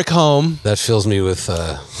 Historic home. That fills me with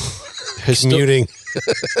commuting.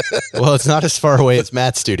 Well, it's not as far away as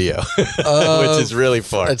Matt's studio, which is really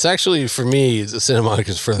far. It's actually, for me, Santa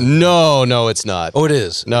Monica's further. No, it's not. Oh, it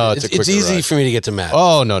is. No, it's easy ride for me to get to Matt.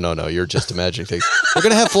 Oh, no. You're just imagining things. We're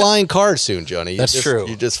going to have flying cars soon, Johnny. That's true.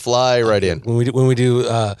 You just fly right in. When we do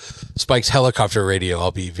Spike's helicopter radio,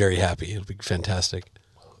 I'll be very happy. It'll be fantastic.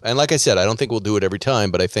 And like I said, I don't think we'll do it every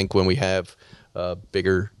time, but I think when we have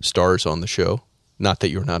bigger stars on the show, not that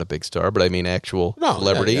you're not a big star, but I mean actual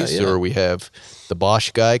celebrities, or we have the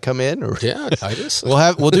Bosch guy come in, or Titus.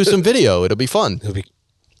 We'll do some video. It'll be fun. It'll be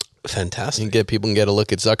fantastic. People can get a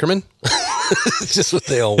look at Zuckerman. It's just what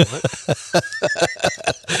they all want.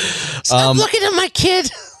 Stop looking at my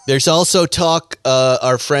kid. There's also talk.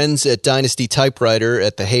 Our friends at Dynasty Typewriter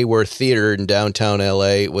at the Hayworth Theater in downtown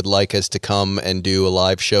LA would like us to come and do a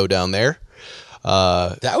live show down there.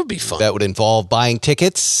 That would be fun. That would involve buying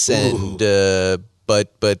tickets, and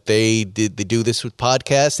but they do this with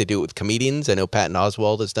podcasts. They do it with comedians. I know Patton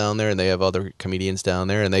Oswalt is down there, and they have other comedians down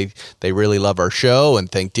there, and they really love our show and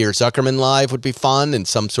think Dear Zuckerman Live would be fun, and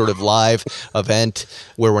some sort of live event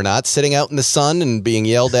where we're not sitting out in the sun and being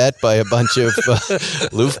yelled at by a bunch of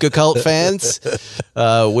Lufka cult fans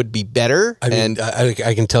would be better. I mean,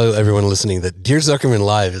 I can tell everyone listening that Dear Zuckerman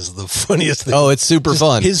Live is the funniest thing. Oh, it's super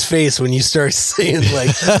fun. His face when you start saying,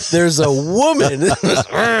 like, there's a woman.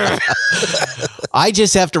 I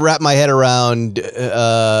just have to wrap my head around,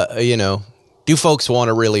 do folks want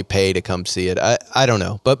to really pay to come see it? I don't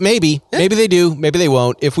know, but maybe they do, maybe they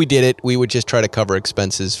won't. If we did it, we would just try to cover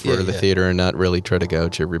expenses for the theater and not really try to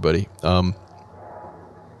gouge everybody. And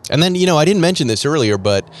then, I didn't mention this earlier,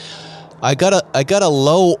 but I got a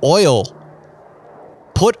low oil.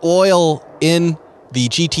 Put oil in the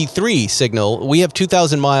GT3 signal. We have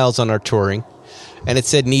 2,000 miles on our touring, and it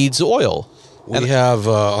said needs oil. We have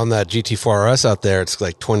on that GT4 RS out there, it's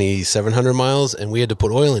like 2,700 miles, and we had to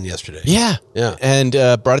put oil in yesterday. Yeah. And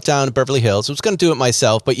brought it down to Beverly Hills. I was going to do it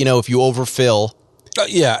myself, but if you overfill,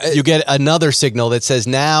 you get another signal that says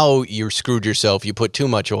now you're screwed yourself. You put too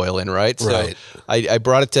much oil in, right? So I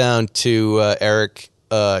brought it down to Eric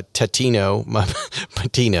Tatino,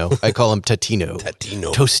 Patino. I call him Tatino.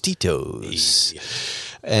 Tostitos.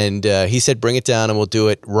 And he said, bring it down and we'll do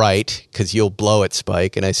it right because you'll blow it,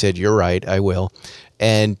 Spike. And I said, you're right, I will.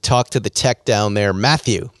 And talk to the tech down there,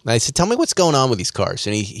 Matthew. And I said, tell me what's going on with these cars.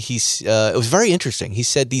 And it was very interesting. He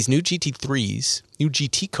said these new GT3s, new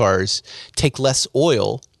GT cars, take less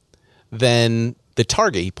oil than the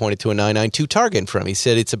Targa. He pointed to a 992 Targa in front of him. He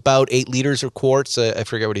said it's about 8 liters or quarts. I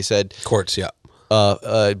forget what he said. Quarts, yeah.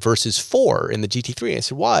 Versus 4 in the GT3. I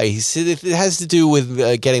said, why? He said it has to do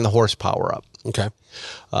with getting the horsepower up. Okay.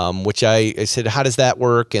 Which I said, how does that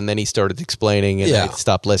work? And then he started explaining, and I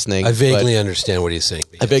stopped listening. I vaguely understand what he's saying.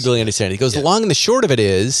 I vaguely understand. He goes, the long and the short of it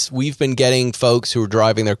is, we've been getting folks who are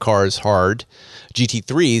driving their cars hard,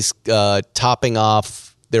 GT3s, topping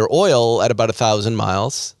off their oil at about 1,000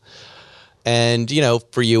 miles. And, you know,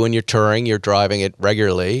 for you when you're touring, you're driving it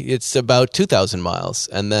regularly, it's about 2,000 miles.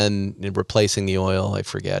 And then replacing the oil, I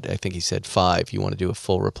forget. I think he said 5. You want to do a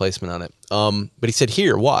full replacement on it. But he said,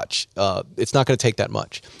 here, watch. It's not going to take that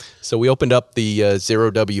much. So we opened up the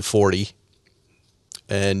 0W40,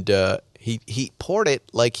 and he poured it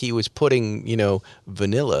like he was putting, you know,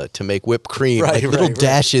 vanilla to make whipped cream, like little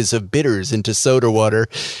dashes of bitters into soda water.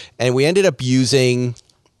 And we ended up using,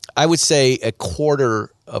 I would say, a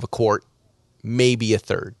quarter of a quart, maybe a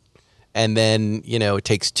third. And then, you know, it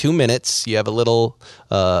takes 2 minutes. You have a little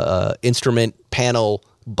instrument panel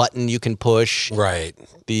button you can push. Right.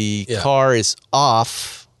 The car is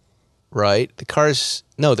off, right? The car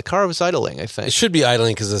was idling, I think. It should be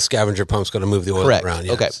idling because the scavenger pump's going to move the oil Correct. around.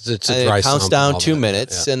 Yeah. Okay. It's a and dry it counts sump down and all 2 that.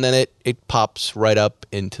 minutes, Yeah. and then it pops right up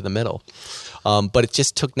into the middle. But it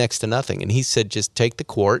just took next to nothing. And he said, just take the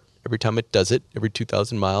quart. Every time it does it, every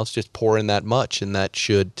 2,000 miles, just pour in that much, and that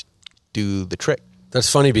should do the trick. That's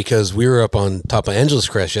funny because we were up on top of Angeles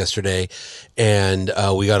Crest yesterday, and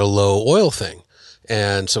we got a low oil thing.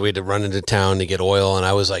 And so we had to run into town to get oil, and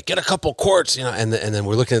I was like, get a couple quarts, you know, and then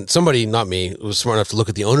we're looking at somebody, not me, who was smart enough to look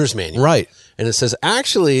at the owner's manual. Right. And it says,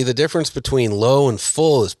 actually, the difference between low and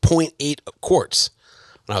full is 0.8 quarts.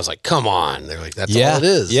 And I was like, come on. They're like, that's all it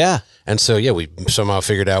is. Yeah. And so, yeah, we somehow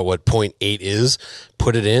figured out what 0.8 is,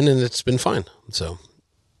 put it in, and it's been fine. So,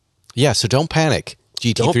 Yeah, so don't panic,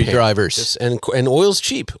 GT3 don't panic. drivers. And oil's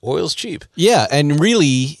cheap. Oil's cheap. Yeah, and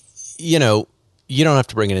really, you know, you don't have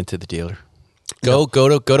to bring it into the dealer. Go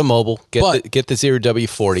to mobile, get the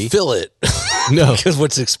 0W40. Fill it. No. Because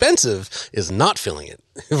what's expensive is not filling it.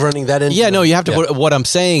 Running that in. Yeah, no, you have to put, what I'm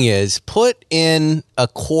saying is put in a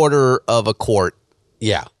quarter of a quart.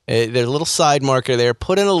 Yeah. There's a little side marker there.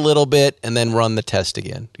 Put in a little bit and then run the test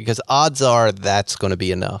again. Because odds are that's going to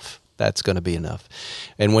be enough. That's going to be enough.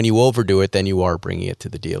 And when you overdo it, then you are bringing it to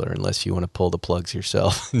the dealer, unless you want to pull the plugs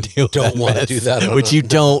yourself and deal with Don't want to do that. Which you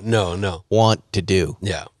don't No. want to do.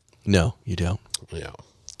 Yeah. No, you don't. Yeah.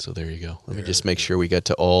 So there you go. Let me just make sure we get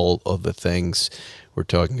to all of the things we're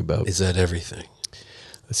talking about. Is that everything?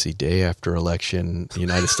 Let's see. Day after election, the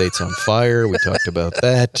United States on fire. We talked about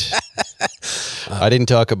that. I didn't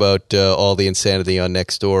talk about all the insanity on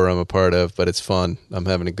Nextdoor I'm a part of, but it's fun. I'm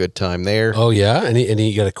having a good time there. Oh, yeah? And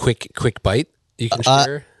you got a quick bite you can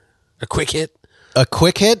share? A quick hit? A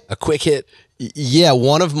quick hit? A quick hit? Yeah,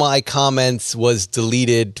 one of my comments was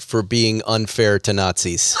deleted for being unfair to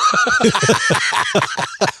Nazis.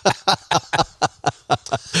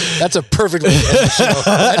 That's a perfect way to end the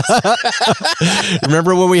show.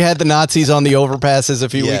 Remember when we had the Nazis on the overpasses a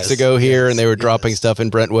few weeks ago here, and they were dropping stuff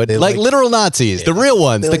in Brentwood? Like literal Nazis, the real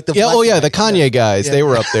ones. The Kanye guys. They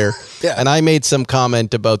were up there. Yeah. And I made some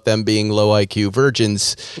comment about them being low IQ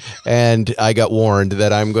virgins, and I got warned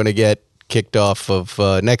that I'm going to get kicked off of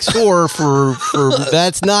Nextdoor for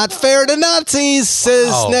that's not fair to Nazis,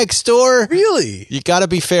 says Nextdoor. Really? You got to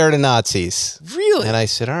be fair to Nazis. Really? And I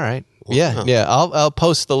said, all right. Yeah. I'll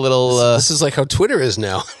post the little. This is like how Twitter is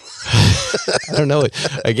now. I don't know.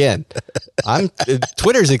 Again,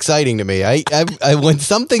 Twitter's exciting to me. I when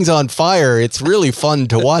something's on fire, it's really fun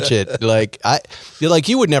to watch it. Like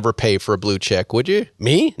you would never pay for a blue check, would you?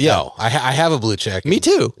 Me? Yeah. No, I have a blue check. Me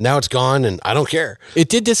too. Now it's gone, and I don't care. It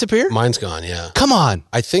did disappear? Mine's gone. Yeah. Come on.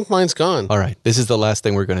 I think mine's gone. All right. This is the last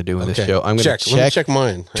thing we're going to do in this show. I'm going to Let me check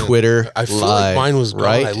mine. Twitter. I feel live like mine was gone.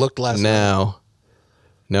 right I looked last night. now.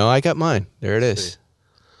 No, I got mine. There it is.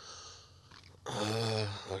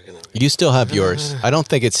 You still have yours. I don't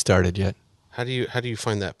think it's started yet. How do you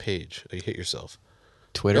find that page? You hit yourself.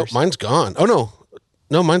 Twitter. Nope, mine's gone. Oh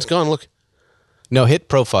no, mine's gone. Look. No, hit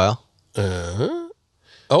profile.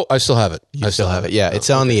 Oh, I still have it. I still have it. Yeah, it's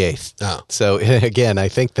on the 8th. Oh. So again, I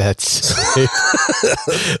think that's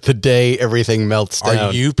the day everything melts down.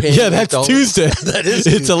 Are you paying? Yeah, that's $8? Tuesday. That is.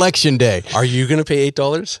 It's election day. Are you going to pay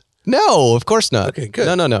 $8? No, of course not. Okay,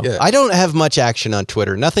 good. No. Yeah. I don't have much action on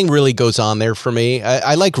Twitter. Nothing really goes on there for me.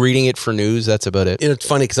 I like reading it for news. That's about it. It's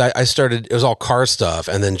funny because I started. It was all car stuff,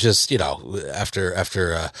 and then just after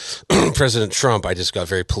President Trump, I just got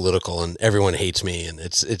very political, and everyone hates me, and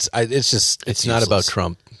it's not useless. About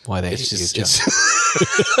Trump. Why they hate you, John.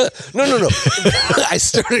 No. I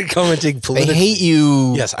started commenting politically. They hate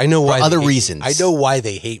you. Yes, I know why. For other reasons. I know why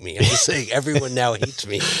they hate me. I'm just saying everyone now hates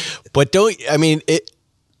me. But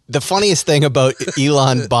the funniest thing about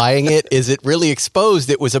Elon buying it is it really exposed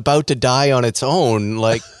it was about to die on its own.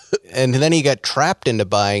 And then he got trapped into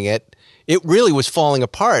buying it. It really was falling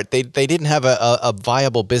apart. They didn't have a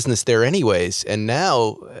viable business there anyways. And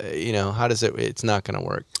now, how does it? It's not going to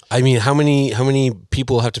work. I mean, how many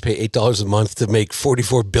people have to pay $8 a month to make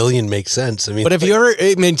 44 billion make sense? I mean, but have you ever?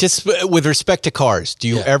 Just with respect to cars, do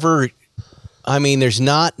you ever I mean, there's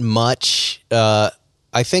not much.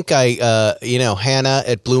 I think Hannah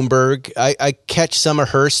at Bloomberg, I catch some of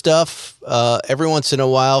her stuff every once in a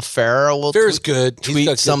while. Farrah will good.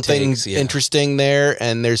 tweet something interesting there,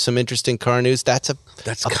 and there's some interesting car news. That's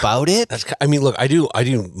about it. I mean, look, I do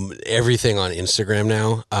everything on Instagram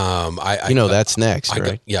now. That's next,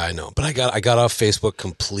 right? I know, but I got off Facebook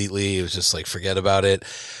completely. It was just like, forget about it.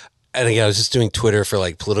 And again, I was just doing Twitter for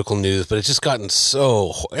like political news, but it's just gotten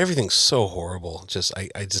everything's so horrible.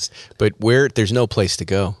 But there's no place to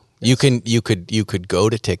go. You could go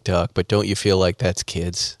to TikTok, but don't you feel like that's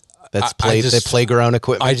kids? That's playground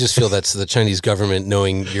equipment. I just feel that's the Chinese government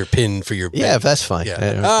knowing your PIN for your bank. Yeah, that's fine.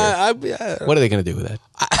 Yeah. What are they going to do with that?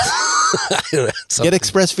 Get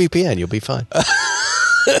ExpressVPN. You'll be fine.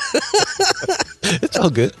 It's all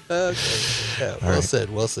good. Okay. Yeah, well said.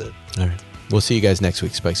 All right. We'll see you guys next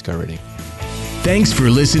week, Spike's Car Radio. Thanks for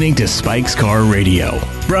listening to Spike's Car Radio,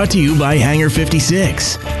 brought to you by Hangar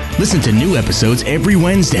 56. Listen to new episodes every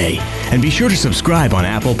Wednesday, and be sure to subscribe on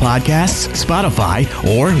Apple Podcasts, Spotify,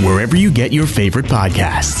 or wherever you get your favorite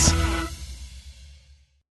podcasts.